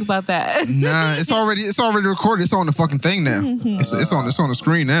me think about that. Nah, it's already recorded. It's on the fucking thing now. It's on the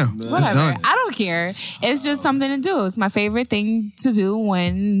screen now. Whatever. It's done. I don't care. It's just something to do. It's my favorite thing to do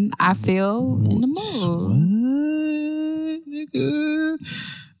when I feel in the mood.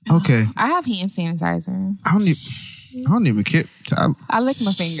 Okay. I have hand sanitizer. I don't even care. I lick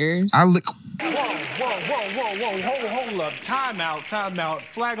my fingers. I lick. Whoa, hold up. Time out.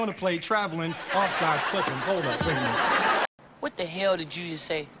 Flag on the play, traveling, offsides, clipping. Hold up, wait a minute. What the hell did you just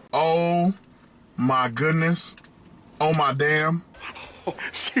say? Oh my goodness. Oh my damn.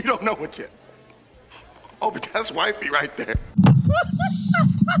 She don't know what yet. Oh, but that's wifey right there.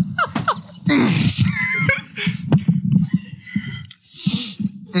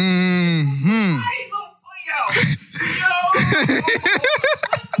 Mm-hmm.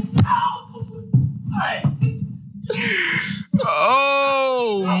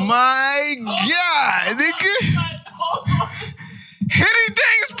 Oh my God, nigga.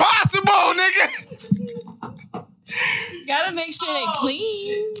 Anything's possible, nigga. Gotta make sure they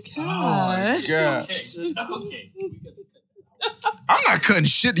clean. God. Oh my God. Okay. I'm not cutting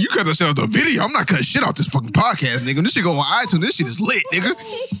shit. You cut the shit off the video. I'm not cutting shit off this fucking podcast, nigga. This shit go on iTunes. This shit is lit, nigga.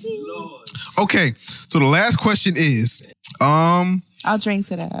 Okay, so the last question is, I'll drink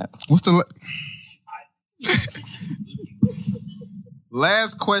to that. What's the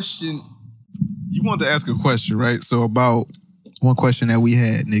last question? You wanted to ask a question, right? So about one question that we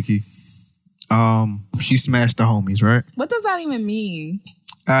had, Nikki. She smashed the homies, right? What does that even mean?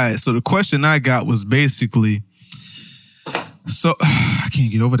 All right, so the question I got was basically, so I can't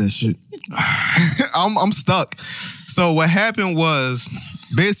get over that shit. I'm stuck. So what happened was,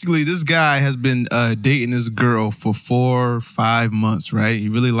 basically, this guy has been dating this girl for 4 or 5 months, right? He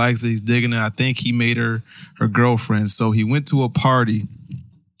really likes it. He's digging it. I think he made her girlfriend. So he went to a party,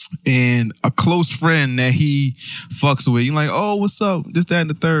 and a close friend that he fucks with, you're like, oh, what's up? This, that, and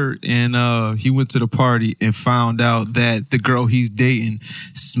the third. And he went to the party and found out that the girl he's dating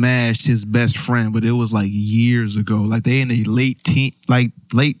smashed his best friend, but it was like years ago. Like they in their late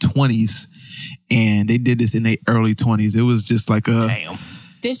 20s, and they did this in their early 20s. It was just like a... Damn.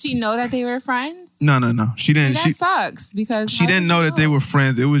 Did she know that they were friends? No. She didn't. See, that sucks because she didn't know that they were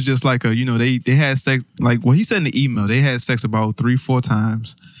friends. It was just like they had sex. Like, well, he said in the email, they had sex about 3-4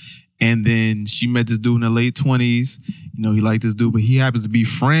 times. And then she met this dude in the late 20s. He liked this dude, but he happens to be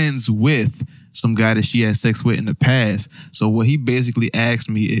friends with some guy that she had sex with in the past. So what he basically asked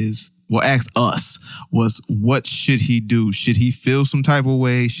us was, what should he do? Should he feel some type of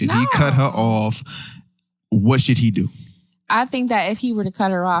way? Should he cut her off? What should he do? I think that if he were to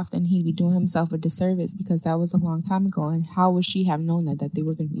cut her off, then he'd be doing himself a disservice because that was a long time ago. And how would she have known that they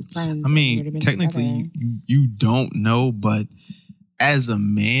were going to be friends? I mean, technically, you don't know, but as a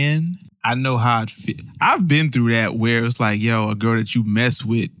man, I know how it feels. I've been through that where it's like, yo, a girl that you mess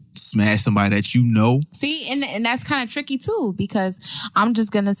with smash somebody that you know. See, and that's kind of tricky too, because I'm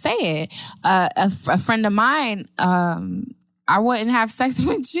just gonna say it. A friend of mine, I wouldn't have sex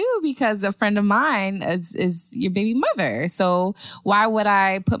with you because a friend of mine is your baby mother. So why would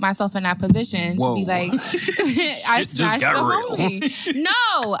I put myself in that position to be like, I smashed the homie?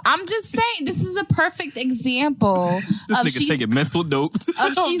 No, I'm just saying this is a perfect example. This nigga taking mental notes.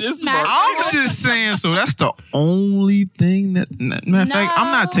 I'm just saying, so that's the only thing that. Matter of fact,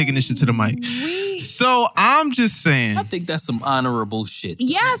 I'm not taking this shit to the mic. So I'm just saying. I think that's some honorable shit.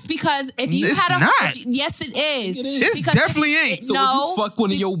 Yes, because if you had a yes, it is. It definitely ain't. So would you fuck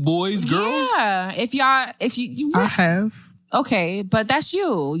one of your boys, girls? Yeah, if you I have. Okay, but that's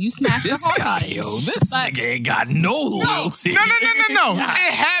you. You smashed this the homie. guy, yo. This nigga ain't got no loyalty. No.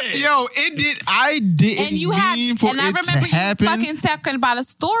 It happened. Yo, it did. I didn't. And you had, mean for and I it remember to happen. you fucking talking about a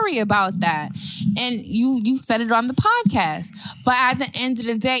story about that, and you said it on the podcast. But at the end of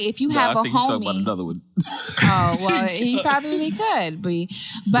the day, if you have I a think you're talking homie, about another one. Oh well, he probably could be.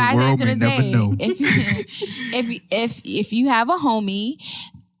 But at the end of the day, if you have a homie,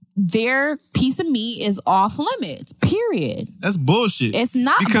 their piece of meat is off limits. Period. That's bullshit. It's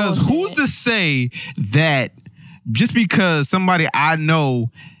not because bullshit. who's to say that just because somebody I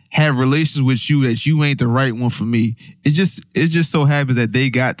know had relations with you that you ain't the right one for me? It just so happens that they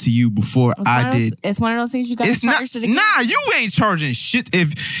got to you before I did. It's one of those things you got to charge to the Nah, you ain't charging shit.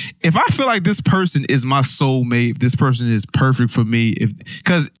 If I feel like this person is my soulmate, this person is perfect for me,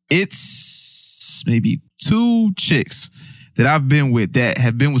 because it's maybe 2 chicks that I've been with that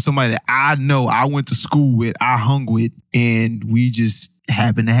have been with somebody that I know, I went to school with, I hung with, and we just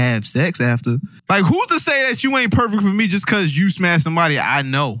happen to have sex after. Like, who's to say that you ain't perfect for me just because you smashed somebody I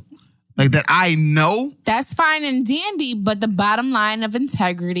know? Like, that I know? That's fine and dandy, but the bottom line of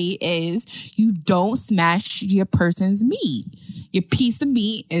integrity is you don't smash your person's meat. Your piece of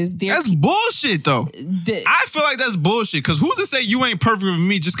meat is their. That's bullshit, though. I feel like that's bullshit. Because who's to say you ain't perfect with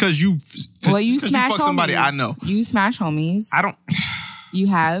me just because you? Well, you smash fuck somebody I know. You smash homies. I don't. You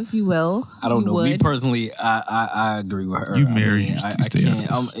have. You will. I don't know. Me would. personally, I agree with her. You married. I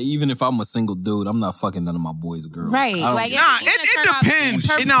can't. Even if I'm a single dude, I'm not fucking none of my boys or girls. Right. Like, it depends.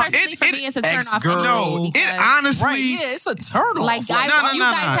 For me, it's a turn off. No, it honestly. Right, yeah, it's a turn off. Like, you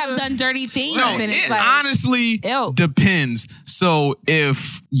guys have done dirty things. No, and it like, honestly depends. So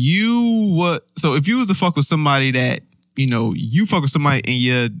if you was to fuck with somebody that, you know, you fuck with somebody in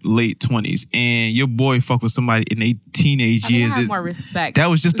your late 20s and your boy fuck with somebody in their teenage years. I have more respect. That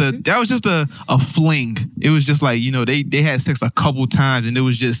was just a fling. It was just like, you know, they had sex a couple times and it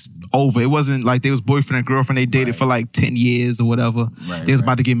was just over. It wasn't like they was boyfriend and girlfriend. They dated for like 10 years or whatever. They was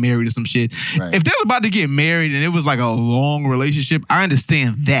about to get married or some shit. If they was about to get married and it was like a long relationship, I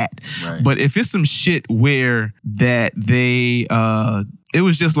understand that. But if it's some shit where that they it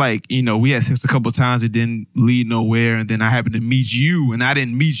was just like, you know, we had sex a couple of times, it didn't lead nowhere, and then I happened to meet you, and I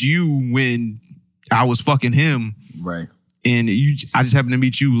didn't meet you when I was fucking him. Right. And I just happened to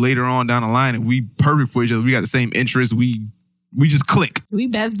meet you later on down the line, and we perfect for each other. We got the same interests. We just click. We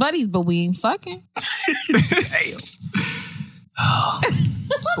best buddies, but we ain't fucking.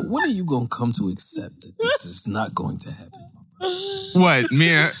 So when are you gonna come to accept that this is not going to happen? What, me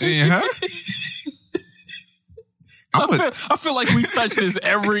and her? I feel like we touch this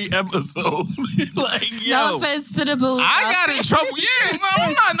every episode. Like, yo. No offense to the boo. I got in trouble. Yeah, no,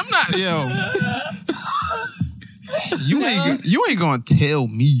 I'm not. Yo. You ain't gonna tell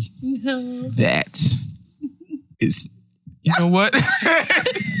me that it's. You know what?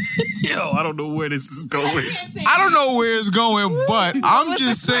 Yo, I don't know where this is going. I don't know where it's going, but I'm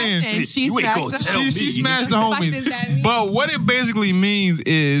just saying She smashed the homies. But what it basically means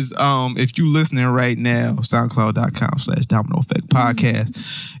is, if you listening right now, SoundCloud.com/Domino Effect Podcast,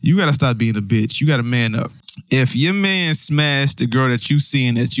 you gotta stop being a bitch. You gotta man up. If your man smashed the girl that you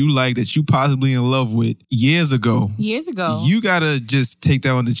seen, that you like, that you possibly in love with years ago, you gotta just take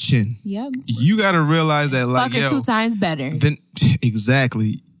that on the chin. Yep. You gotta realize that, like, fucking 2 times better. Then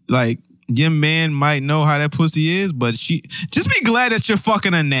exactly, like, your man might know how that pussy is, but just be glad that you're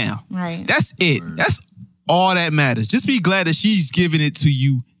fucking her now. Right. That's it. That's all that matters. Just be glad that she's giving it to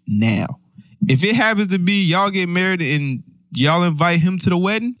you now. If it happens to be y'all get married and y'all invite him to the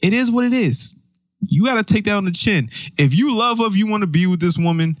wedding, it is what it is. You got to take that on the chin. If you love her, if you want to be with this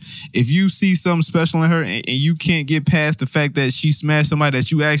woman, if you see something special in her and you can't get past the fact that she smashed somebody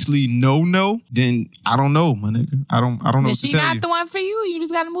that you actually know, then I don't know, my nigga. I don't know what to tell you. Is she not the one for you? You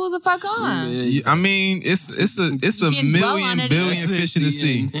just got to move the fuck on. Yeah, I mean, it's a million billion fish in the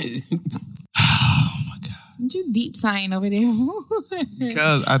sea. You deep sighing over there.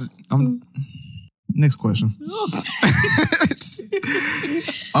 Because I'm Next question.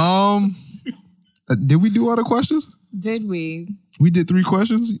 Did we do all the questions? Did we? We did 3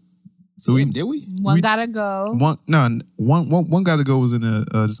 questions. So did we? One gotta go. One gotta go was in the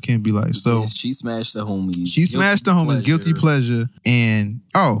This Can't Be Life. So she smashed the homies. She smashed the homies. Guilty pleasure. And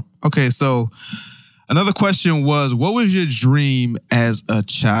okay. So another question was, what was your dream as a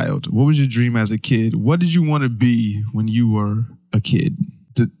child? What was your dream as a kid? What did you want to be when you were a kid?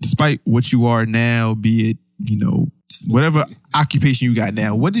 Despite what you are now, be it whatever occupation you got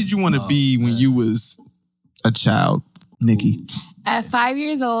now, what did you want to be when you was a child, Nikki? At 5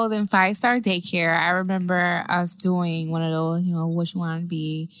 years old in 5-star daycare, I remember us doing one of those, what you want to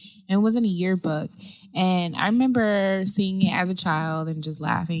be. And it was in a yearbook. And I remember seeing it as a child and just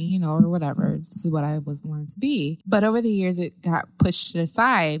laughing, or whatever. This is what I wanted to be. But over the years, it got pushed to the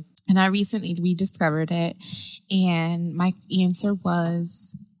side. And I recently rediscovered it. And my answer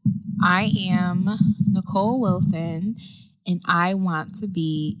was, I am Nicole Wilson, and I want to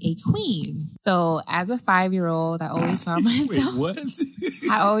be a queen. So as a 5-year-old, I always saw myself. Wait, what?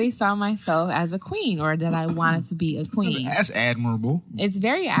 I always saw myself as a queen, or that I wanted to be a queen. That's admirable. It's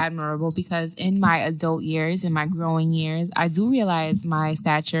very admirable because in my adult years, in my growing years, I do realize my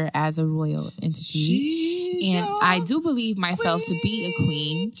stature as a royal entity. And I do believe myself to be a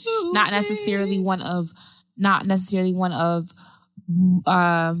queen, not necessarily one of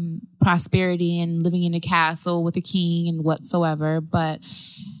prosperity and living in a castle with a king and whatsoever, but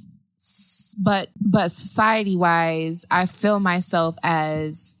society wise, I feel myself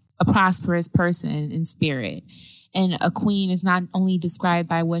as a prosperous person in spirit. And a queen is not only described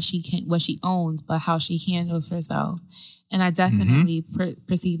by what she owns, but how she handles herself. And I definitely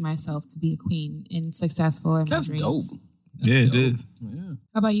perceive myself to be a queen and successful in my dreams. That's dope. Yeah, it is. Yeah.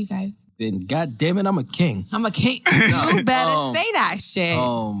 How about you guys? Then, God damn it, I'm a king. I'm a king. You better say that shit.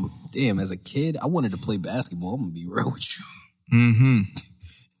 Damn, as a kid, I wanted to play basketball. I'm gonna be real with you. Mm-hmm.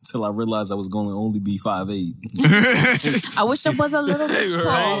 Until I realized I was going to only be 5'8". I wish I was a little bit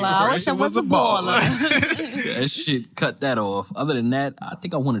taller. I wish I was a baller. That shit cut that off. Other than that, I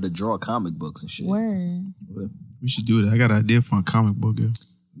think I wanted to draw comic books and shit. Word. We should do it. I got an idea for a comic book. Yeah.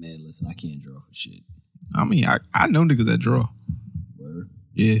 Man, listen, I can't draw for shit. I mean, I know niggas that draw. Word.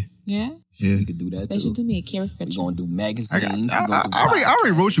 Yeah? Yeah, we could do that They too. should do me a character. We're going to do magazines. I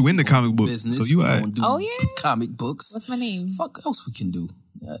already wrote you in the comic book. Business. So you We're gonna do Oh, yeah? comic books. What's my name? Fuck else we can do.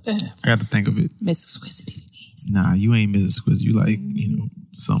 I got to think of it. Miss Exquisite. Nah, you ain't Mrs. Squiz. You like,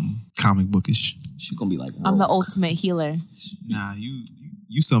 some comic bookish. She gonna be like, I'm the ultimate healer. Nah,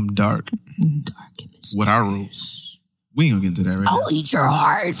 you something dark. Dark and mysterious. What I wrote. We ain't gonna get into that right now. I'll eat your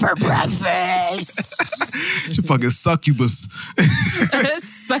heart for breakfast. She fucking succubus.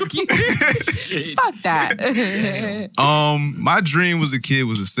 Fuck that. My dream as a kid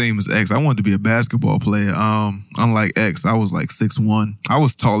was the same as X. I wanted to be a basketball player. Unlike X, I was like 6'1". I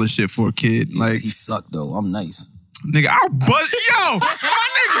was tall as shit for a kid. Yeah, like he sucked though. I'm nice. Nigga, my nigga,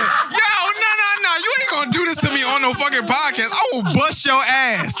 no, you ain't gonna do this to me on no fucking podcast. I will bust your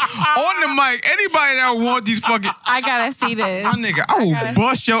ass on the mic. Anybody that want these fucking, I gotta see this. my nigga, I will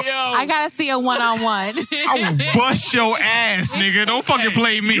bust your. I gotta see a one-on-one. I will bust your ass, nigga. Don't fucking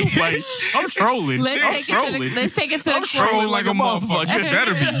play me. I'm trolling. Let's take it to the I'm trolling like a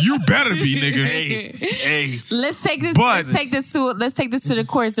motherfucker. You better be, nigga. Hey. Let's take this. But- Let's take this to the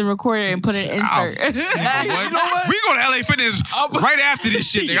courts and record it and put an insert. You know what? We go to LA Fitness right after this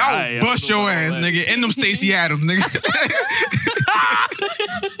shit, nigga. I will bust your ass, nigga. In them Stacey Adams, nigga.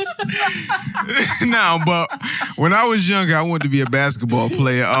 No, but when I was younger, I wanted to be a basketball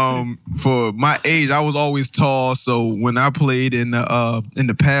player. For my age, I was always tall. So when I played in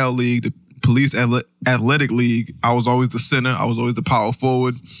the PAL league, the Police Athletic League, I was always the center. I was always the power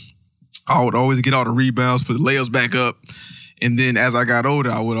forward. I would always get all the rebounds, put the layups back up. And then as I got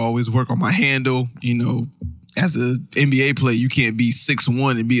older, I would always work on my handle, As an NBA player, you can't be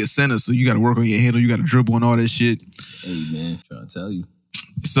 6'1" and be a center, so you got to work on your handle. You got to dribble and all that shit. Hey man, trying to tell you.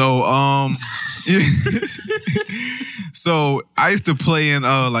 So, so I used to play in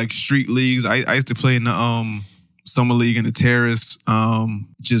like street leagues. I used to play in the summer league and the terrace.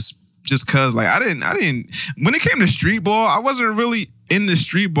 Just cause like I didn't. When it came to street ball, I wasn't really in the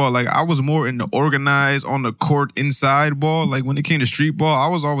street ball. Like I was more in the organized on the court inside ball. Like when it came to street ball, I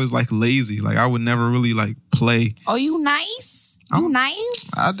was always like lazy. Like I would never really like play. Oh, you nice?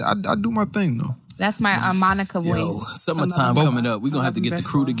 Nice? I do my thing though. That's my Monica voice. Yo, summertime coming up. We're gonna have to get the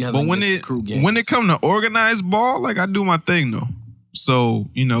crew together. But and when get some it crew games. when it come to organized ball, like I do my thing though. So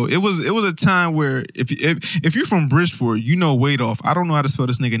it was a time where if you're from Bridgeport, Wade Off. I don't know how to spell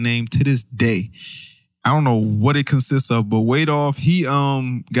this nigga name to this day. I don't know what it consists of, but Wade Off, he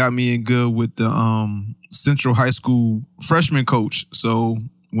got me in good with the Central High School freshman coach. So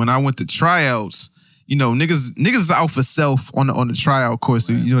when I went to tryouts, you know, niggas is out for self on the tryout course.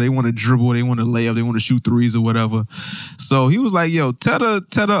 So, you know, they want to dribble, they want to lay up, they want to shoot threes or whatever. So he was like, yo, tell the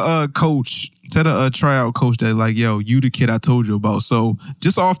tryout coach that, like, yo, you the kid I told you about. So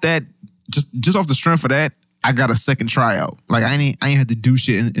just off that, just off the strength of that, I got a second tryout. Like I ain't had to do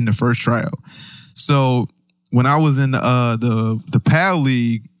shit in the first tryout. So when I was in the PAL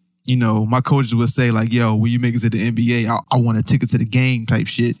league, you know, my coaches would say like, yo, when you make it to the NBA, I want a ticket to the game type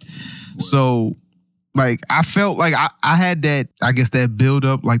shit. So like I felt like I had that, I guess, that build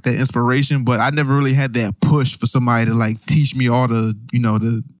up, like that inspiration, but I never really had that push for somebody to like teach me all the, you know,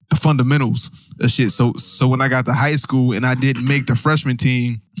 the fundamentals of shit. So when I got to high school and I didn't make the freshman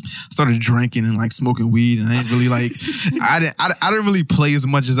team, I started drinking and like smoking weed, and I didn't really like I didn't really play as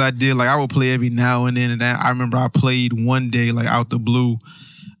much as I did. Like I would play every now and then, and I remember I played one day like out the blue,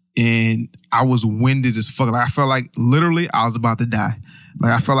 and I was winded as fuck. Like I felt like literally I was about to die.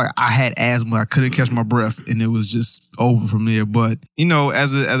 Like I felt like I had asthma. I couldn't catch my breath, and it was just over from there. But you know,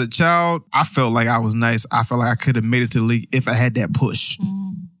 as a child, I felt like I was nice. I felt like I could have made it to the league if I had that push.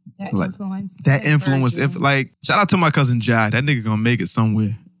 That like, influence. That influence. If like, shout out to my cousin Jai. That nigga gonna make it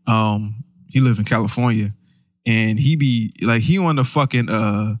somewhere. He live in California, and he be like, he on the fucking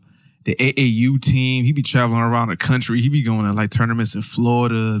the AAU team. He be traveling around the country. He be going to like tournaments in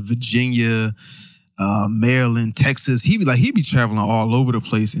Florida, Virginia, Maryland, Texas. He be traveling all over the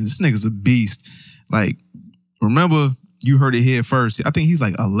place, and this nigga's a beast. Like, remember, you heard it here first. I think he's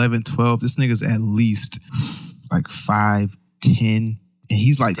like 11, 12. This nigga's at least like 5'10". And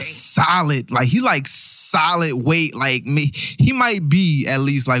he's like solid, like he's like solid weight. Like me, he might be at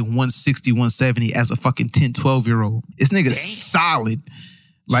least like 160, 170 as a fucking 10, 12-year-old. This nigga's solid.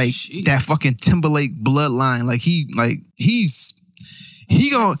 Like that fucking Timberlake bloodline. Like he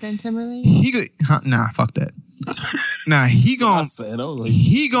gonna nah, fuck that. Nah, he gonna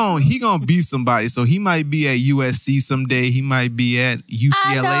be somebody. So he might be at USC someday. He might be at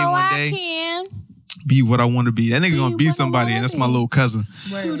UCLA one day. Be what I want to be. That nigga gonna be somebody, and that's my little cousin.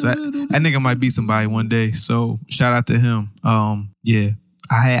 So that nigga might be somebody one day. So shout out to him. Yeah,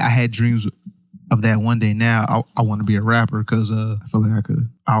 I had dreams of that one day. Now I want to be a rapper because I feel like I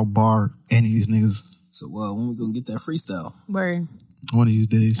could outbar any of these niggas. So when we gonna get that freestyle? Word. One of these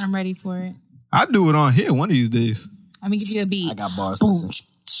days. I'm ready for it. I'll do it on here one of these days. Let me give you a beat. I got bars. Boom.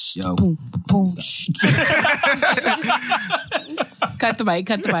 Yo. Boom. Boom. Cut the mic.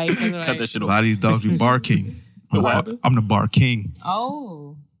 Cut that shit off. A lot of these dogs be bar king. I'm the bar king.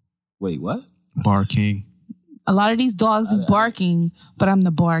 Oh. Wait, what? Bar king. A lot of these dogs be barking, but I'm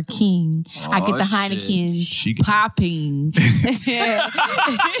the bar king. I get the Heineken popping.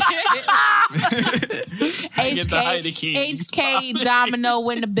 HK Domino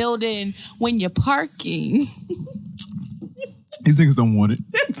in the building when you're parking. These niggas don't want it.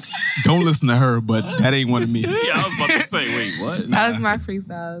 Don't listen to her, but that ain't one of me. Yeah, I was about to say, wait, what? That was my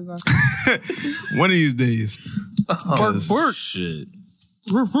freestyle. One of these days. Bark. Shit.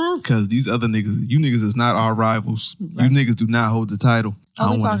 Because these other niggas, you niggas is not our rivals. You niggas do not hold the title.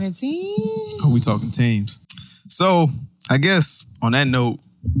 Are we talking teams? We talking teams. So, I guess on that note,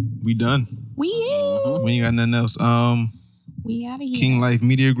 we done. We in. We ain't got nothing else. We out of here.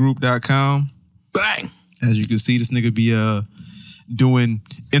 KingLifeMediaGroup.com. Bang. As you can see, this nigga be doing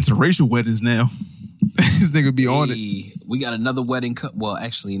interracial weddings now. This nigga be on it. We got another wedding. Well,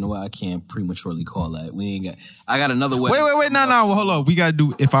 actually, you know what? I can't prematurely call that. I got another wedding. Wait. No. Well, hold on. We got to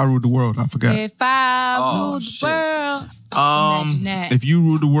do If I Ruled the World. I forgot. If I ruled the world. Imagine that. If you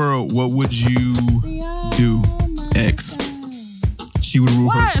ruled the world, what would you do? X. She would rule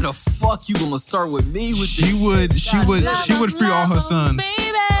Why her. the fuck you gonna start with me with she would free all her sons.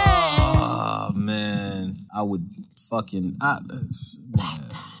 Oh man, I would fucking.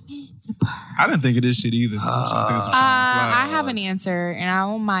 I didn't think of this shit either. I have an answer, and I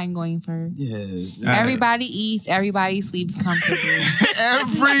don't mind going first. Yeah. Everybody eats, everybody sleeps comfortably.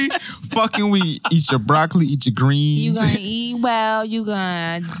 Every fucking week, eat your broccoli, eat your greens. You gonna eat well. You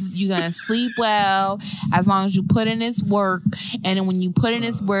gonna sleep well. As long as you put in this work, and then when you put in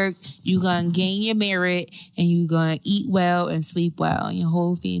this work, you gonna gain your merit, and you gonna eat well and sleep well, and your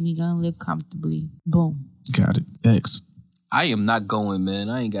whole family gonna live comfortably. Boom. Got it. X. I am not going, man.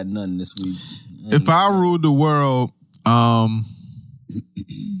 I ain't got nothing this week. If I ruled the world,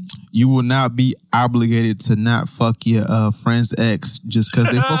 you will not be obligated to not fuck your friend's ex just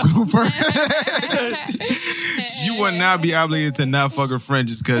because they fuck with them first. You will not be obligated to not fuck a friend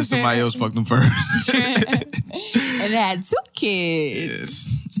just because somebody else fucked them first. And had 2 kids.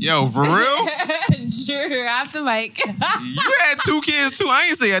 Yes. Yo, for real? You're off the mic. You had 2 kids too. I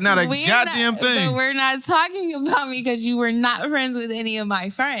ain't say not a goddamn thing. But we're not talking about me because you were not friends with any of my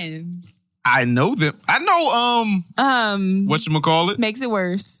friends. I know them. I know whatchamacallit. Makes it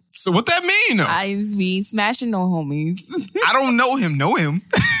worse. So what that mean though? I be smashing no homies. I don't know him.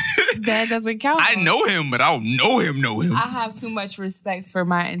 That doesn't count. I know him, but I don't know him. I have too much respect for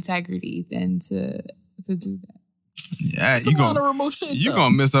my integrity than to do that. Yeah, you gonna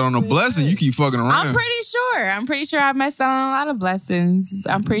miss out on a blessing. You keep fucking around. I'm pretty sure I missed out on a lot of blessings.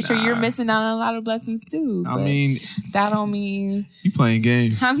 I'm pretty sure you're missing out on a lot of blessings too. I mean, that don't mean you playing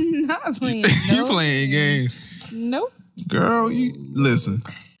games. I'm not playing. You playing games. Nope. Girl, you listen.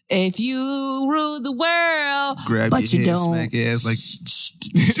 If you rule the world, grab but your you head, don't. smack your ass like.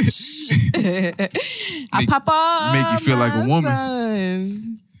 I pop off. Make you feel like a woman.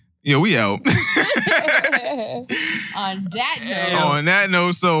 Son. Yeah, we out. On that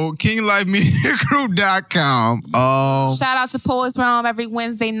note, so KingLifeMediaGroup.com. Shout out to Poets Realm every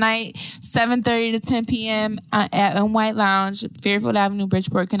Wednesday night, 7:30 to 10 p.m. at White Lounge, Fairfield Avenue,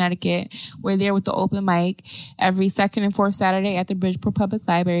 Bridgeport, Connecticut. We're there with the open mic every second and fourth Saturday at the Bridgeport Public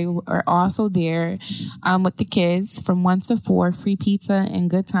Library. We're also there with the kids from 1 to 4, free pizza and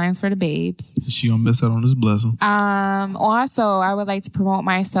good times for the babes. She gonna miss out on this blessing. Also, I would like to promote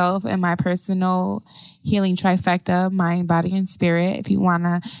myself and my personal healing trifecta, mind, body, and spirit. If you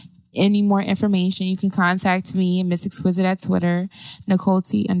want any more information, you can contact me, Miss Exquisite at Twitter,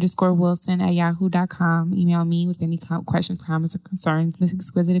 NicoleT_Wilson at yahoo.com. Email me with any questions, comments, or concerns. Miss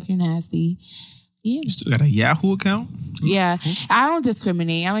Exquisite if you're nasty. Yeah. You still got a Yahoo account? Yeah. I don't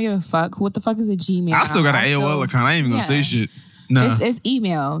discriminate. I don't give a fuck. What the fuck is a Gmail? I still got an AOL account. I ain't even gonna say shit. Nah. It's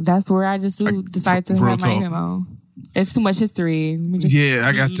email. That's where I just decide to have my email. It's too much history. I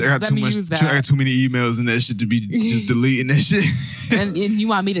got too much. I got too many emails and that shit to be just deleting that shit. and you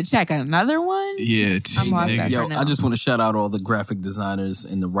want me to check another one? Yeah. I'm lost that Yo, for now. I just want to shout out all the graphic designers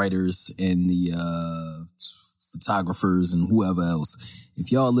and the writers and the photographers and whoever else.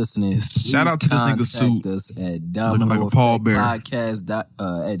 If y'all listening, shout out to this nigga suit. Us at looking like a Paul Bear podcast at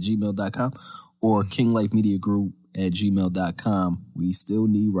gmail.com or King Life Media Group at gmail.com. We still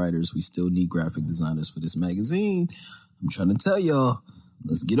need writers. We still need graphic designers for this magazine. I'm trying to tell y'all,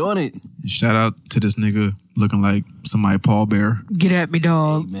 let's get on it. Shout out to this nigga looking like somebody Paul Bear. Get at me,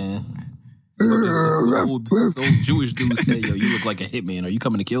 dog. Hey, man. This old Jewish dude say, yo, you look like a hitman. Are you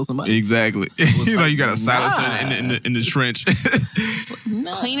coming to kill somebody? Exactly. He's like, you got a silencer in the trench.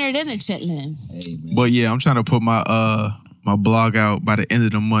 Cleaner than a chitlin. Hey, man. But yeah, I'm trying to put my my blog out by the end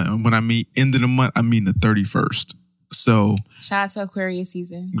of the month. And when I mean end of the month, I mean the 31st. So shout out to Aquarius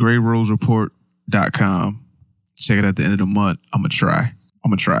season. GrayRoseReport.com. Check it at the end of the month. I'm gonna try.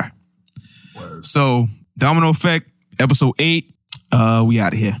 Word. So Domino Effect, episode 8. We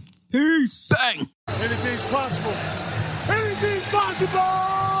out of here. Peace. Bang. Anything's possible. Anything's possible.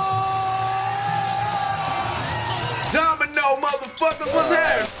 Domino, motherfuckers, what's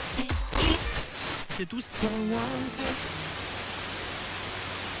happening? C'est tout.